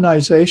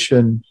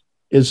 colonization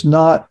is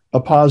not a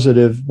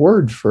positive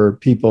word for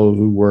people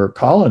who were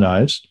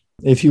colonized.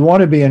 If you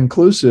want to be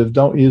inclusive,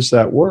 don't use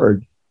that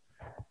word.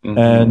 Mm-hmm.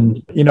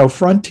 And,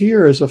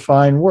 frontier is a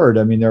fine word.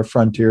 I mean, there are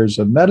frontiers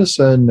of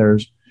medicine,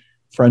 there's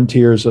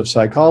frontiers of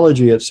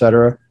psychology, et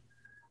cetera.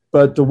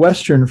 But the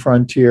Western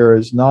frontier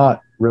is not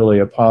really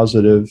a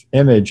positive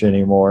image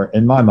anymore,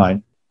 in my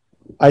mind.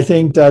 I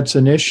think that's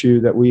an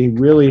issue that we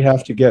really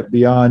have to get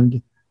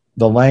beyond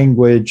the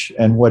language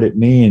and what it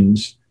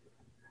means,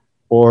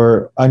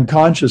 or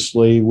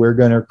unconsciously, we're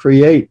going to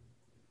create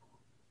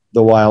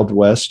the Wild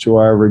West to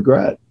our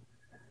regret.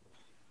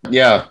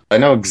 Yeah, I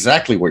know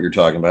exactly what you're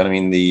talking about. I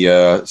mean,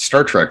 the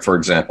Star Trek, for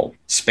example,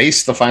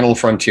 space, the final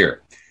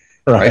frontier.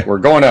 Right? We're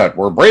going out.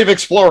 We're brave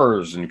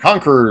explorers and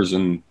conquerors.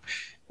 And,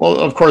 well,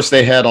 of course,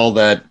 they had all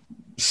that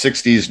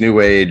 60s New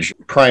Age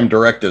Prime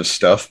Directive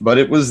stuff, but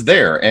it was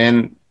there.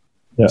 And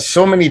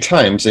so many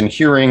times, in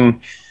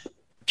hearing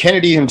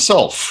Kennedy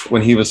himself,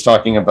 when he was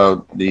talking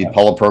about the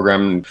Apollo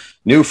program,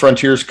 new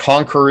frontiers,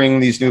 conquering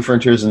these new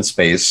frontiers in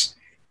space,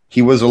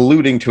 he was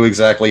alluding to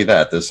exactly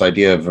that, this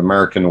idea of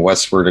American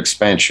westward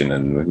expansion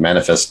and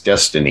manifest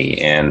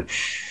destiny. And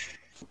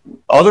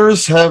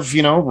others have,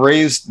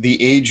 raised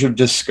the age of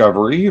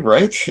discovery,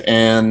 right?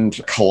 And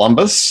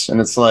Columbus. And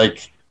it's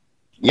like,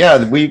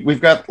 yeah, we've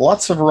got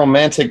lots of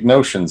romantic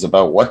notions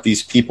about what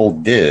these people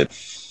did.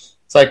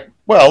 It's like,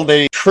 well,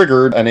 they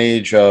triggered an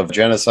age of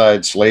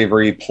genocide,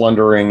 slavery,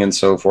 plundering, and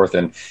so forth.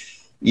 And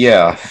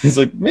yeah, it's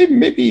like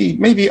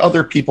maybe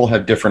other people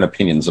have different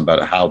opinions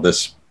about how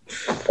this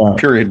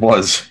period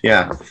was.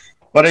 Yeah.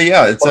 But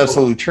yeah, it's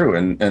absolutely true.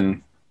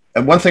 And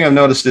one thing I've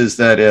noticed is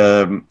that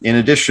in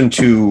addition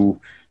to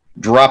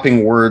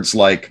dropping words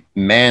like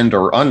manned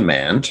or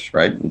unmanned,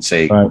 right, and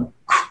say,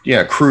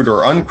 crude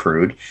or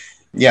uncrewed,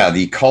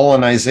 the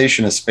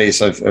colonization of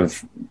space,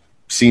 I've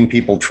seen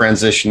people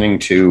transitioning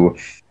to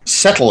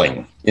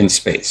settling in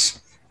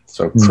space.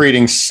 So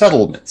creating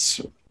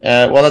settlements.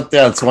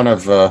 That's one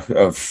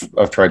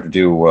I've tried to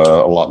do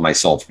a lot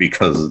myself,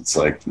 because it's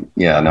like,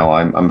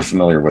 I'm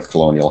familiar with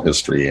colonial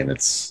history, and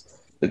it's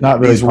not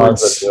really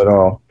positive at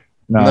all.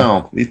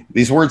 No,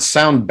 these words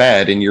sound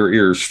bad in your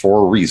ears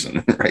for a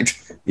reason, right?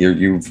 You're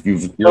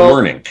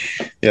learning.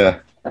 Yeah.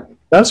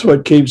 That's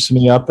what keeps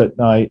me up at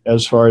night.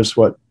 As far as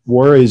what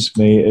worries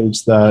me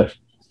is that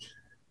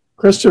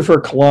Christopher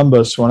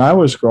Columbus, when I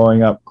was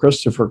growing up,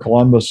 Christopher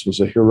Columbus was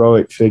a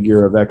heroic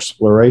figure of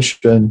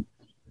exploration.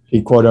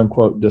 He, quote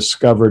unquote,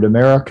 discovered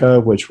America,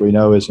 which we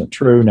know isn't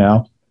true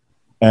now.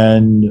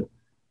 And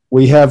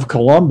we have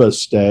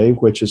Columbus Day,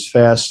 which is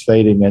fast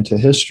fading into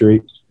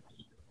history.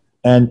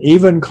 And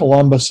even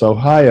Columbus,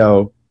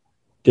 Ohio,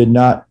 did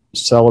not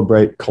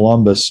celebrate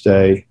Columbus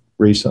Day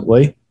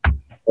recently.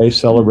 They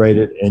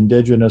celebrated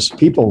Indigenous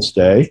Peoples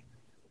Day.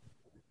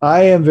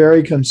 I am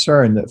very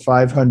concerned that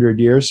 500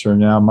 years from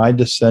now, my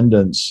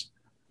descendants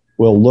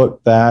will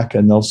look back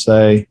and they'll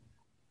say,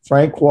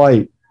 Frank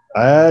White,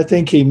 I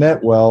think he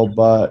meant well,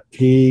 but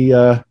he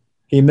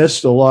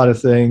missed a lot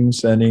of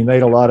things and he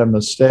made a lot of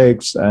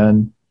mistakes,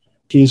 and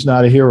he's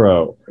not a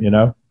hero,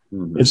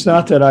 Mm-hmm. It's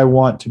not that I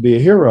want to be a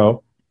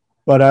hero,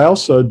 but I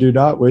also do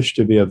not wish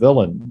to be a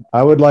villain.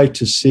 I would like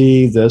to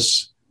see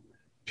this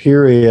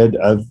period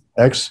of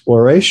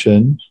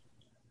exploration,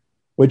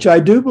 which I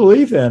do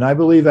believe in. I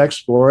believe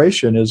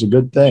exploration is a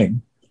good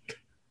thing,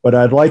 but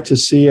I'd like to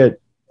see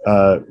it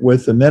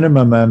with the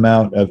minimum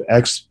amount of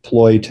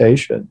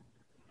exploitation.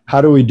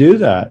 How do we do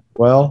that?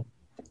 Well,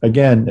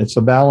 again, it's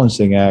a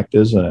balancing act,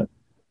 isn't it?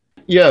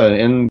 Yeah,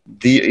 and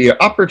the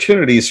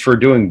opportunities for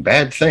doing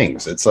bad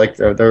things, it's like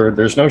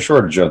there's no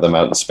shortage of them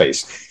out in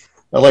space.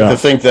 I like to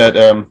think that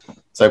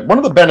it's like one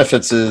of the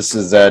benefits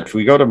is that if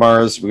we go to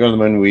Mars, we go to the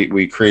moon,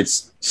 we create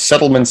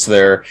settlements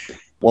there.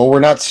 Well, we're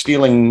not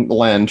stealing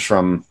land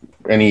from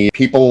any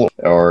people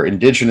or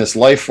indigenous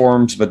life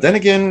forms, but then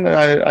again,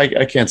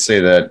 I can't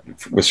say that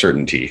with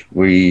certainty.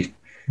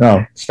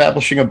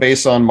 Establishing a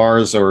base on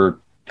Mars or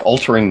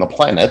altering the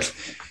planet,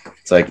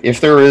 it's like if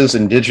there is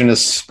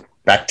indigenous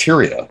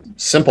bacteria,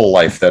 simple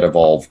life that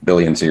evolved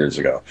billions of years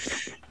ago,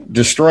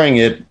 destroying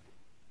it,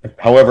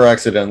 however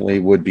accidentally,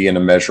 would be an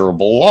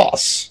immeasurable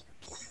loss.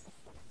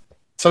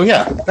 So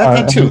yeah,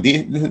 that too,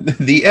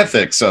 the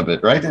ethics of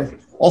it, right,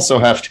 also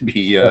have to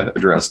be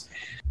addressed.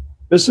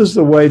 This is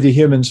the way the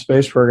human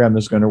space program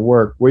is going to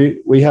work.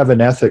 We have an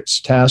ethics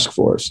task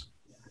force,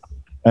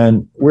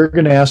 and we're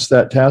going to ask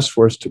that task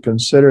force to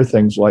consider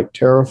things like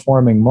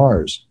terraforming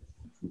Mars.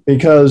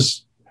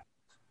 Because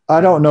I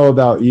don't know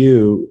about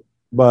you,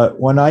 but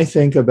when I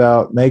think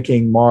about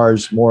making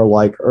Mars more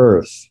like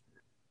Earth,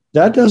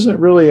 that doesn't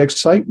really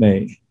excite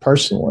me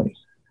personally.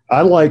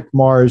 I like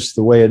Mars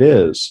the way it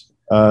is.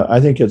 I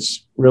think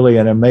it's really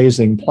an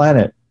amazing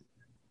planet.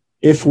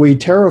 If we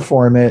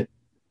terraform it,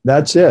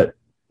 that's it.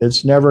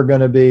 It's never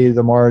going to be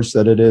the Mars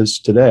that it is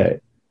today.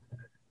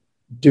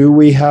 do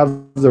we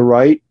have the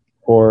right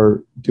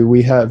or do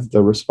we have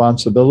the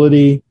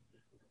responsibility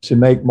to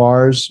make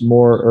Mars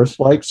more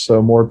Earth-like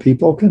so more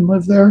people can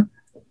live there?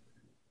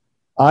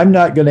 I'm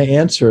not going to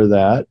answer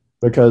that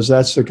because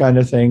that's the kind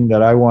of thing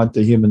that I want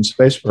the human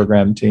space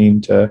program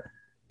team to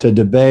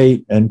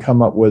debate and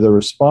come up with a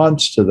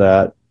response to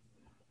that.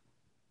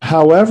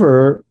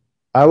 However,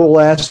 I will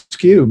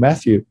ask you,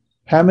 Matthew,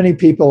 how many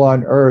people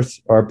on Earth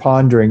are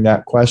pondering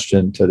that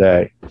question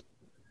today?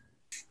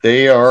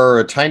 They are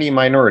a tiny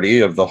minority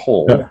of the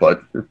whole,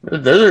 but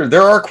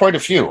there are quite a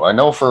few. I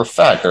know for a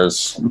fact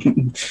there's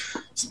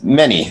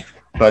many,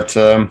 but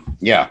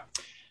yeah.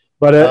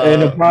 But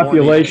in a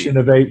population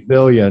of 8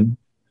 billion,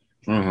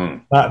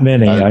 not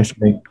many, I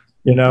think,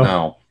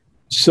 No.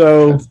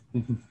 So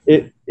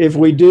if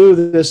we do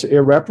this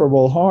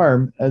irreparable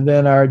harm, and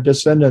then our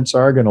descendants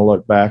are going to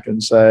look back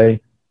and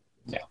say,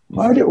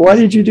 why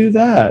did you do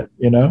that?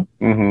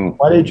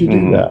 Why did you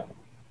do that?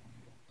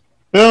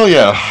 Well,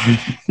 yeah.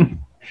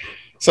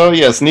 So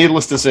yes,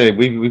 needless to say,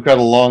 we've got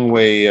a long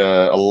way,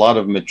 a lot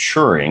of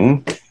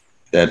maturing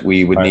that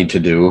we would need to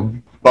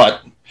do.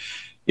 But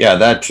yeah,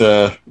 that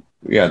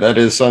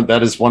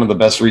is one of the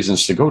best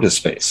reasons to go to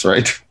space,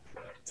 right?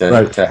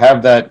 To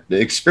have that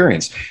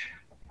experience.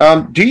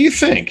 Do you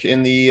think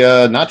in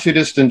the not too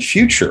distant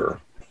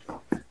future,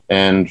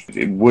 and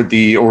would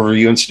the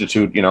Overview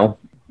Institute,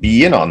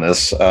 be in on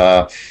this,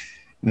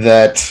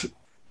 that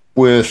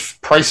with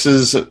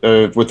prices,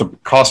 with the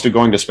cost of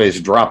going to space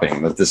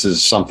dropping, that this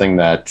is something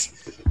that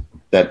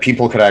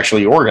people could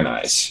actually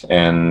organize,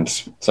 and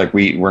it's like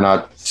we're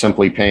not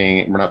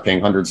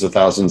paying hundreds of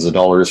thousands of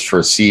dollars for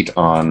a seat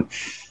on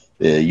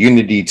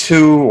Unity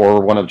 2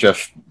 or one of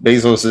Jeff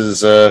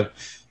Bezos's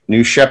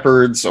New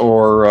Shepherds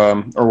or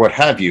what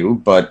have you,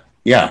 but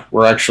yeah,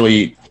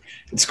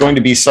 it's going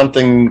to be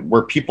something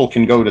where people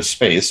can go to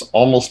space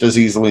almost as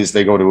easily as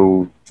they go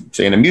to,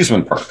 say, an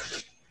amusement park.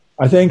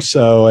 I think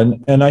so.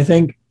 And I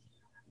think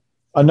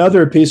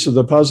another piece of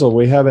the puzzle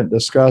we haven't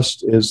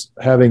discussed is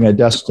having a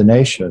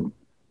destination.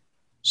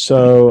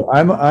 So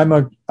I'm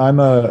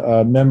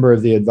a member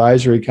of the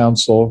advisory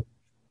council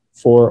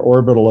for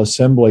Orbital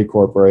Assembly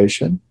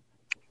Corporation.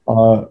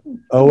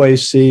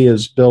 OAC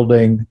is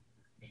building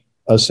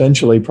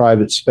essentially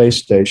private space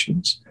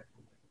stations.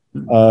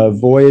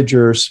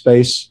 Voyager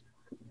Space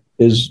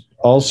is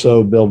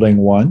also building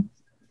one,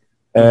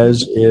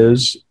 as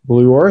is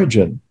Blue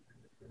Origin.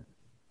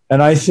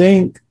 And I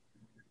think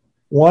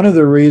one of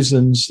the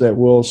reasons that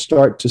we'll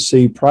start to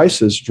see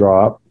prices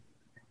drop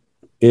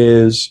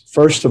is,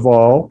 first of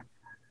all,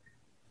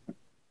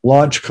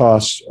 launch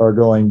costs are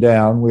going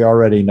down. We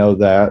already know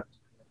that.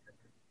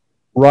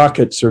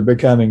 Rockets are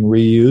becoming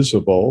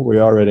reusable. We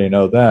already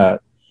know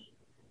that.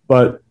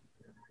 But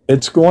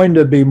it's going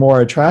to be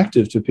more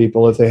attractive to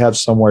people if they have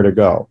somewhere to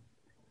go.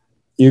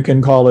 You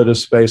can call it a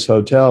space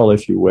hotel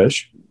if you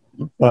wish.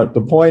 But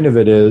the point of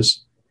it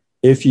is,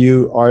 if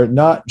you are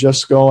not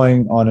just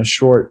going on a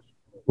short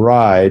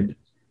ride,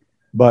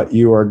 but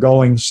you are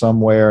going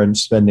somewhere and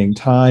spending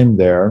time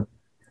there,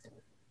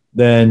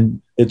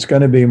 then it's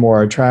going to be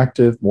more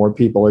attractive. More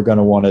people are going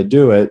to want to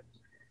do it.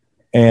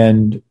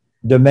 And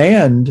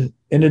demand,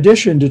 in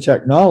addition to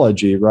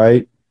technology,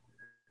 right,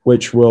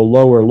 which will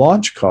lower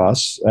launch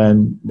costs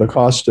and the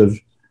cost of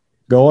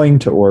going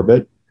to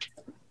orbit,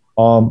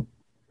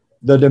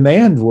 the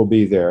demand will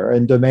be there.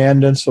 And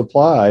demand and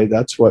supply,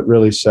 that's what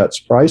really sets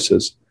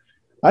prices.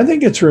 I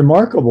think it's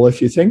remarkable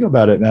if you think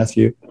about it,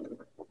 Matthew.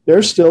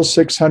 There's still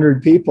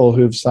 600 people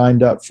who've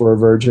signed up for a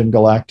Virgin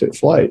Galactic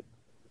flight.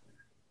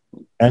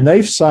 And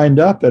they've signed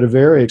up at a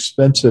very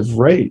expensive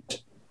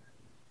rate.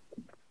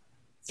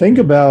 Think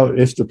about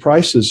if the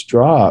prices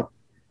drop,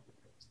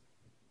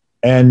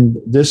 and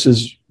this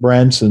is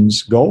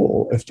Branson's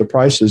goal, if the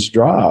prices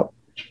drop,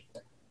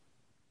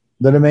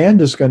 the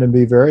demand is going to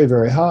be very,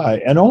 very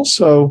high. And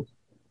also,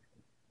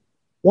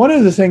 one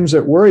of the things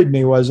that worried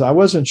me was I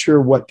wasn't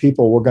sure what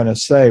people were going to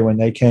say when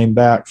they came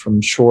back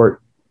from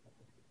short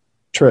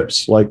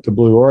trips like the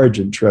Blue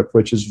Origin trip,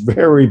 which is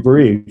very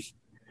brief.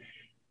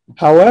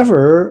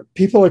 However,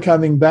 people are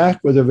coming back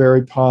with a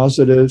very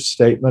positive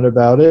statement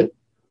about it.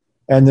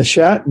 And the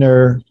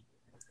Shatner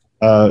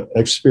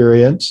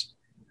experience,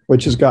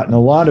 which has gotten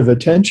a lot of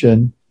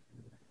attention,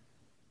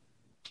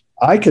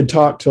 I could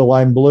talk till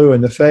I'm blue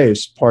in the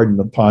face, pardon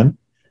the pun.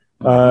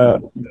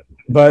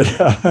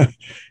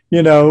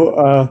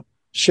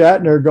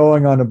 Shatner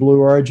going on a Blue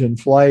Origin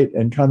flight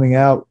and coming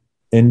out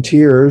in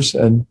tears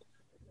and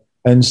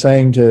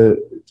saying to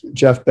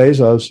Jeff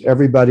Bezos,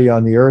 everybody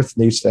on the earth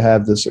needs to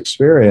have this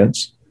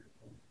experience.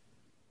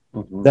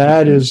 Mm-hmm.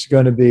 That is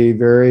going to be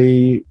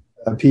very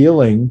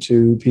appealing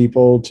to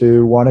people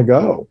to want to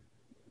go.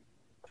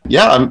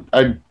 Yeah,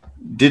 I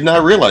did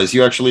not realize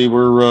you actually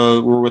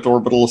were with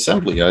Orbital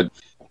Assembly.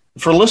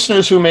 For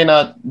listeners who may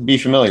not be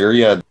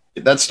familiar,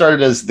 that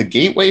started as the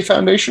Gateway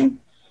Foundation.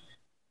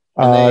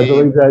 I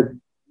believe that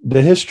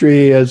the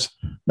history is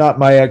not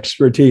my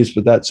expertise,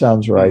 but that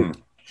sounds right.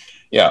 Mm-hmm.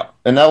 Yeah,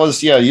 and that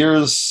was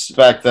years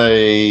back.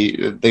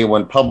 They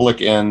went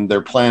public, and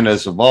their plan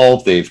has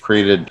evolved. They've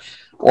created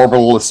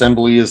Orbital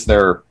Assembly is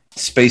their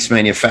space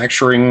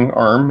manufacturing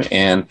arm,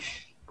 and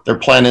their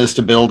plan is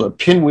to build a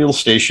pinwheel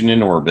station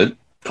in orbit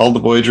called the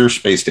Voyager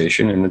Space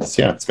Station. And it's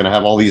going to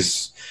have all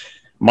these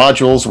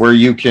modules where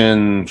you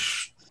can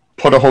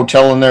put a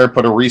hotel in there,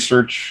 put a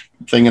research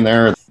thing in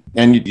there.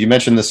 And you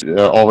mentioned this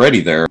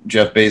already there.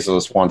 Jeff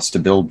Bezos wants to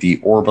build the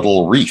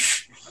orbital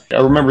reef.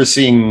 I remember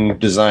seeing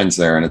designs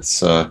there, and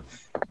it's a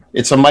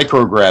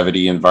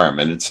microgravity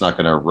environment. It's not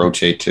going to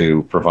rotate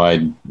to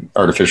provide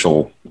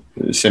artificial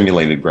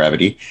simulated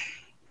gravity.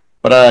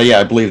 But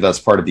I believe that's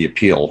part of the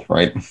appeal,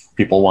 right?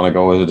 People want to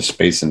go into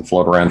space and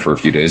float around for a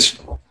few days.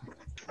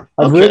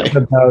 I've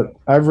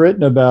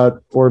written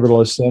about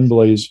Orbital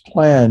Assembly's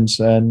plans,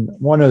 and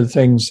one of the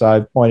things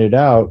I've pointed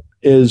out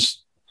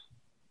is,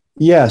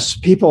 yes,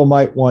 people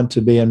might want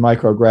to be in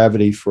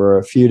microgravity for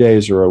a few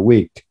days or a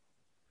week,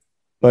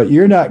 but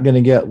you're not going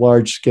to get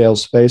large-scale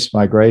space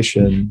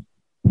migration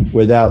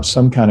without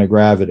some kind of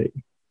gravity.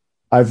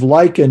 I've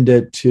likened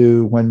it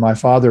to when my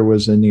father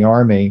was in the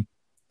Army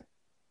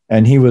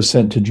and he was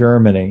sent to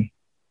Germany.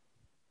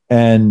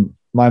 And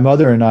my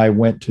mother and I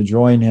went to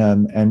join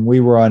him, and we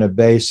were on a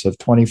base of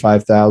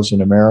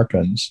 25,000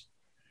 Americans.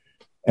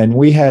 And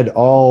we had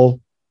all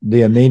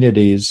the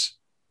amenities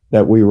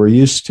that we were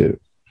used to.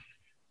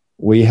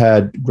 We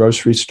had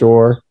grocery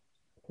store,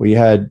 we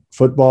had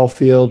football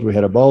field, we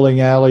had a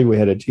bowling alley, we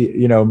had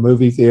a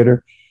movie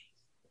theater.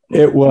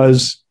 It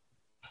was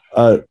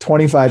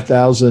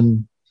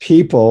 25,000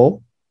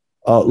 people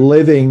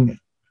living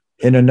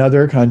in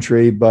another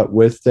country, but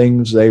with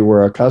things they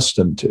were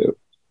accustomed to.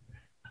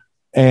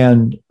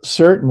 And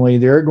certainly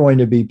there are going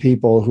to be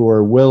people who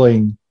are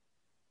willing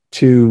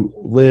to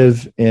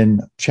live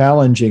in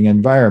challenging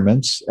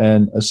environments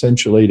and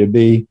essentially to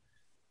be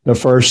the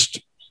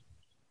first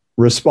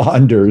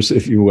responders,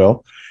 if you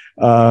will,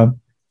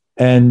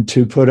 and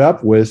to put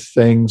up with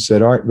things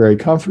that aren't very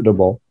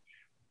comfortable.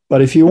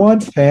 But if you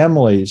want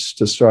families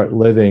to start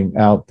living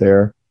out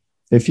there,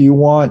 if you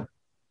want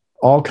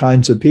all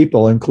kinds of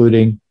people,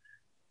 including,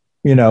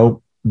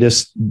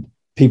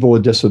 people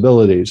with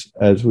disabilities,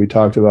 as we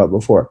talked about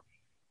before,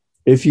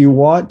 if you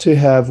want to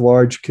have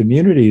large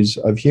communities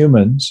of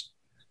humans,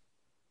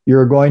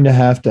 you're going to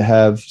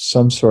have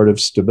some sort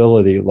of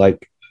stability,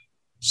 like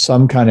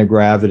some kind of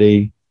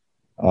gravity.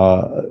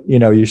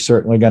 You're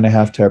certainly going to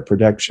have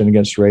protection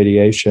against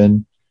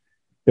radiation.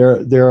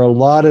 There are a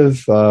lot of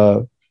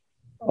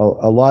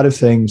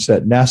things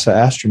that NASA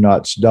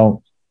astronauts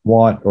don't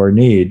want or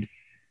need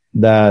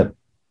that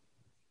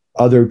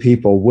other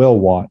people will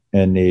want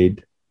and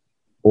need,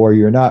 or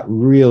you're not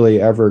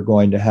really ever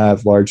going to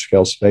have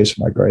large-scale space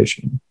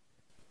migration.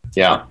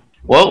 Yeah.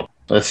 Well,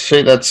 let's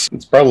say it's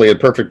probably a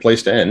perfect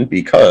place to end,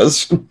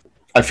 because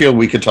I feel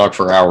we could talk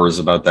for hours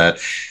about that.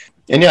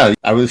 And yeah,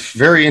 I was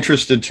very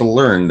interested to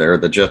learn there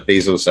that Jeff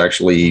Bezos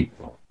actually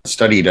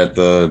studied at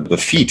the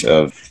feet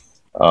of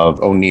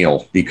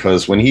O'Neill,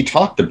 because when he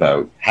talked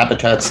about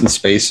habitats in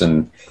space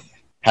and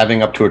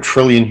having up to 1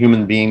 trillion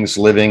human beings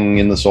living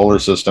in the solar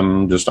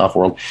system, just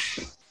off-world,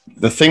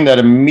 the thing that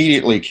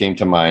immediately came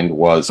to mind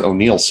was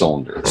O'Neill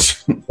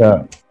cylinders.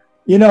 Yeah.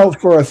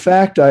 For a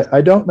fact,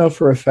 I don't know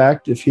for a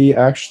fact if he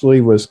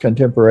actually was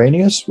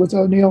contemporaneous with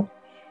O'Neill.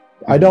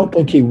 I don't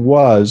think he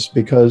was,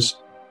 because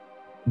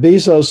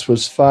Bezos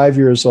was 5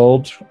 years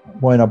old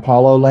when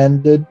Apollo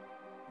landed.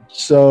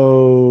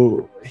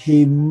 So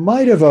he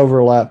might have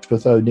overlapped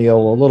with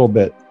O'Neill a little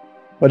bit,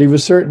 but he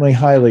was certainly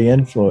highly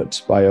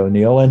influenced by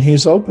O'Neill, and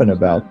he's open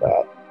about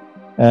that.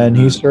 And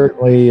he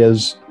certainly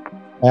is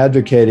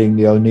advocating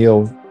the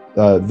O'Neill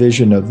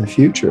vision of the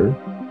future.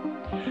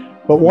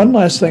 But one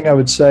last thing I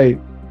would say,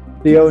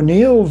 the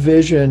O'Neill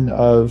vision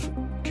of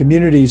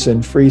communities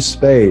in free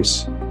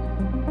space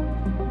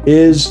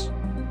is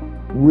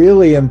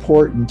really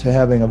important to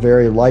having a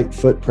very light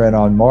footprint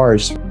on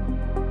Mars,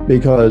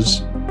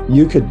 because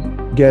you could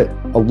get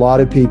a lot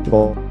of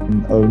people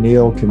in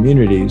O'Neill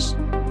communities,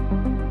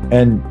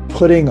 and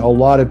putting a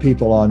lot of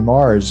people on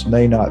Mars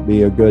may not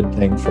be a good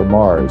thing for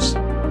Mars.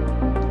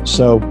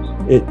 So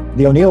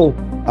the O'Neill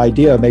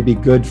idea may be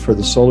good for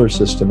the solar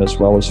system as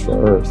well as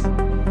for Earth.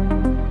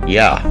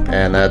 Yeah,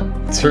 and that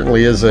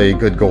certainly is a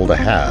good goal to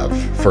have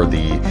for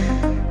the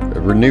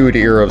renewed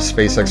era of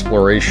space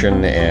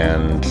exploration.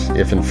 And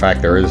if in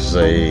fact there is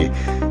a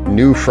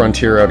new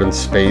frontier out in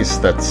space,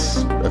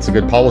 that's a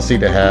good policy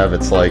to have.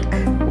 It's like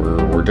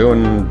we're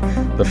doing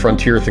the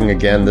frontier thing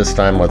again. This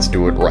time, let's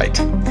do it right.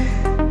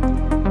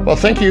 Well,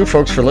 thank you,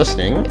 folks, for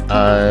listening,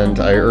 and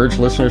I urge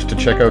listeners to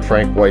check out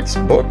Frank White's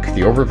book,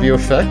 The Overview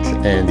Effect,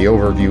 and The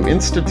Overview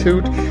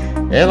Institute,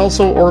 and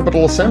also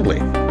Orbital Assembly.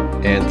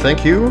 And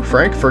thank you,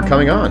 Frank, for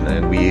coming on,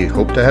 and we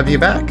hope to have you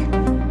back.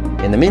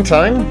 In the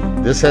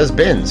meantime, this has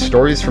been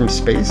Stories from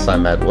Space.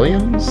 I'm Matt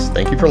Williams.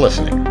 Thank you for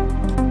listening.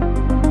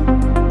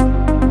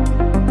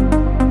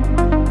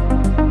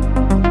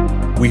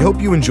 We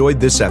hope you enjoyed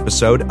this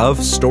episode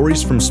of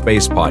Stories from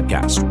Space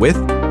podcast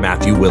with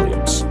Matthew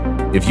Williams.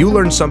 If you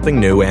learned something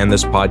new and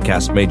this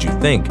podcast made you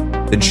think,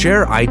 then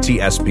share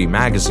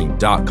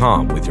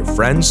itspmagazine.com with your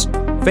friends,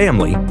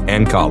 family,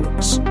 and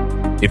colleagues.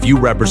 If you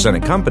represent a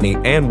company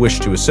and wish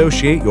to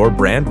associate your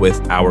brand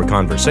with our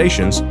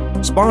conversations,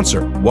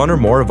 sponsor one or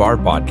more of our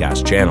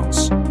podcast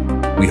channels.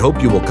 We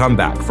hope you will come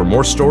back for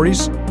more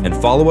stories and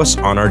follow us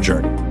on our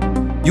journey.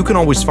 You can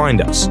always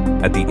find us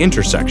at the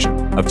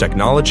intersection of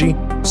technology,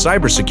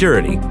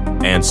 cybersecurity,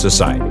 and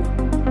society.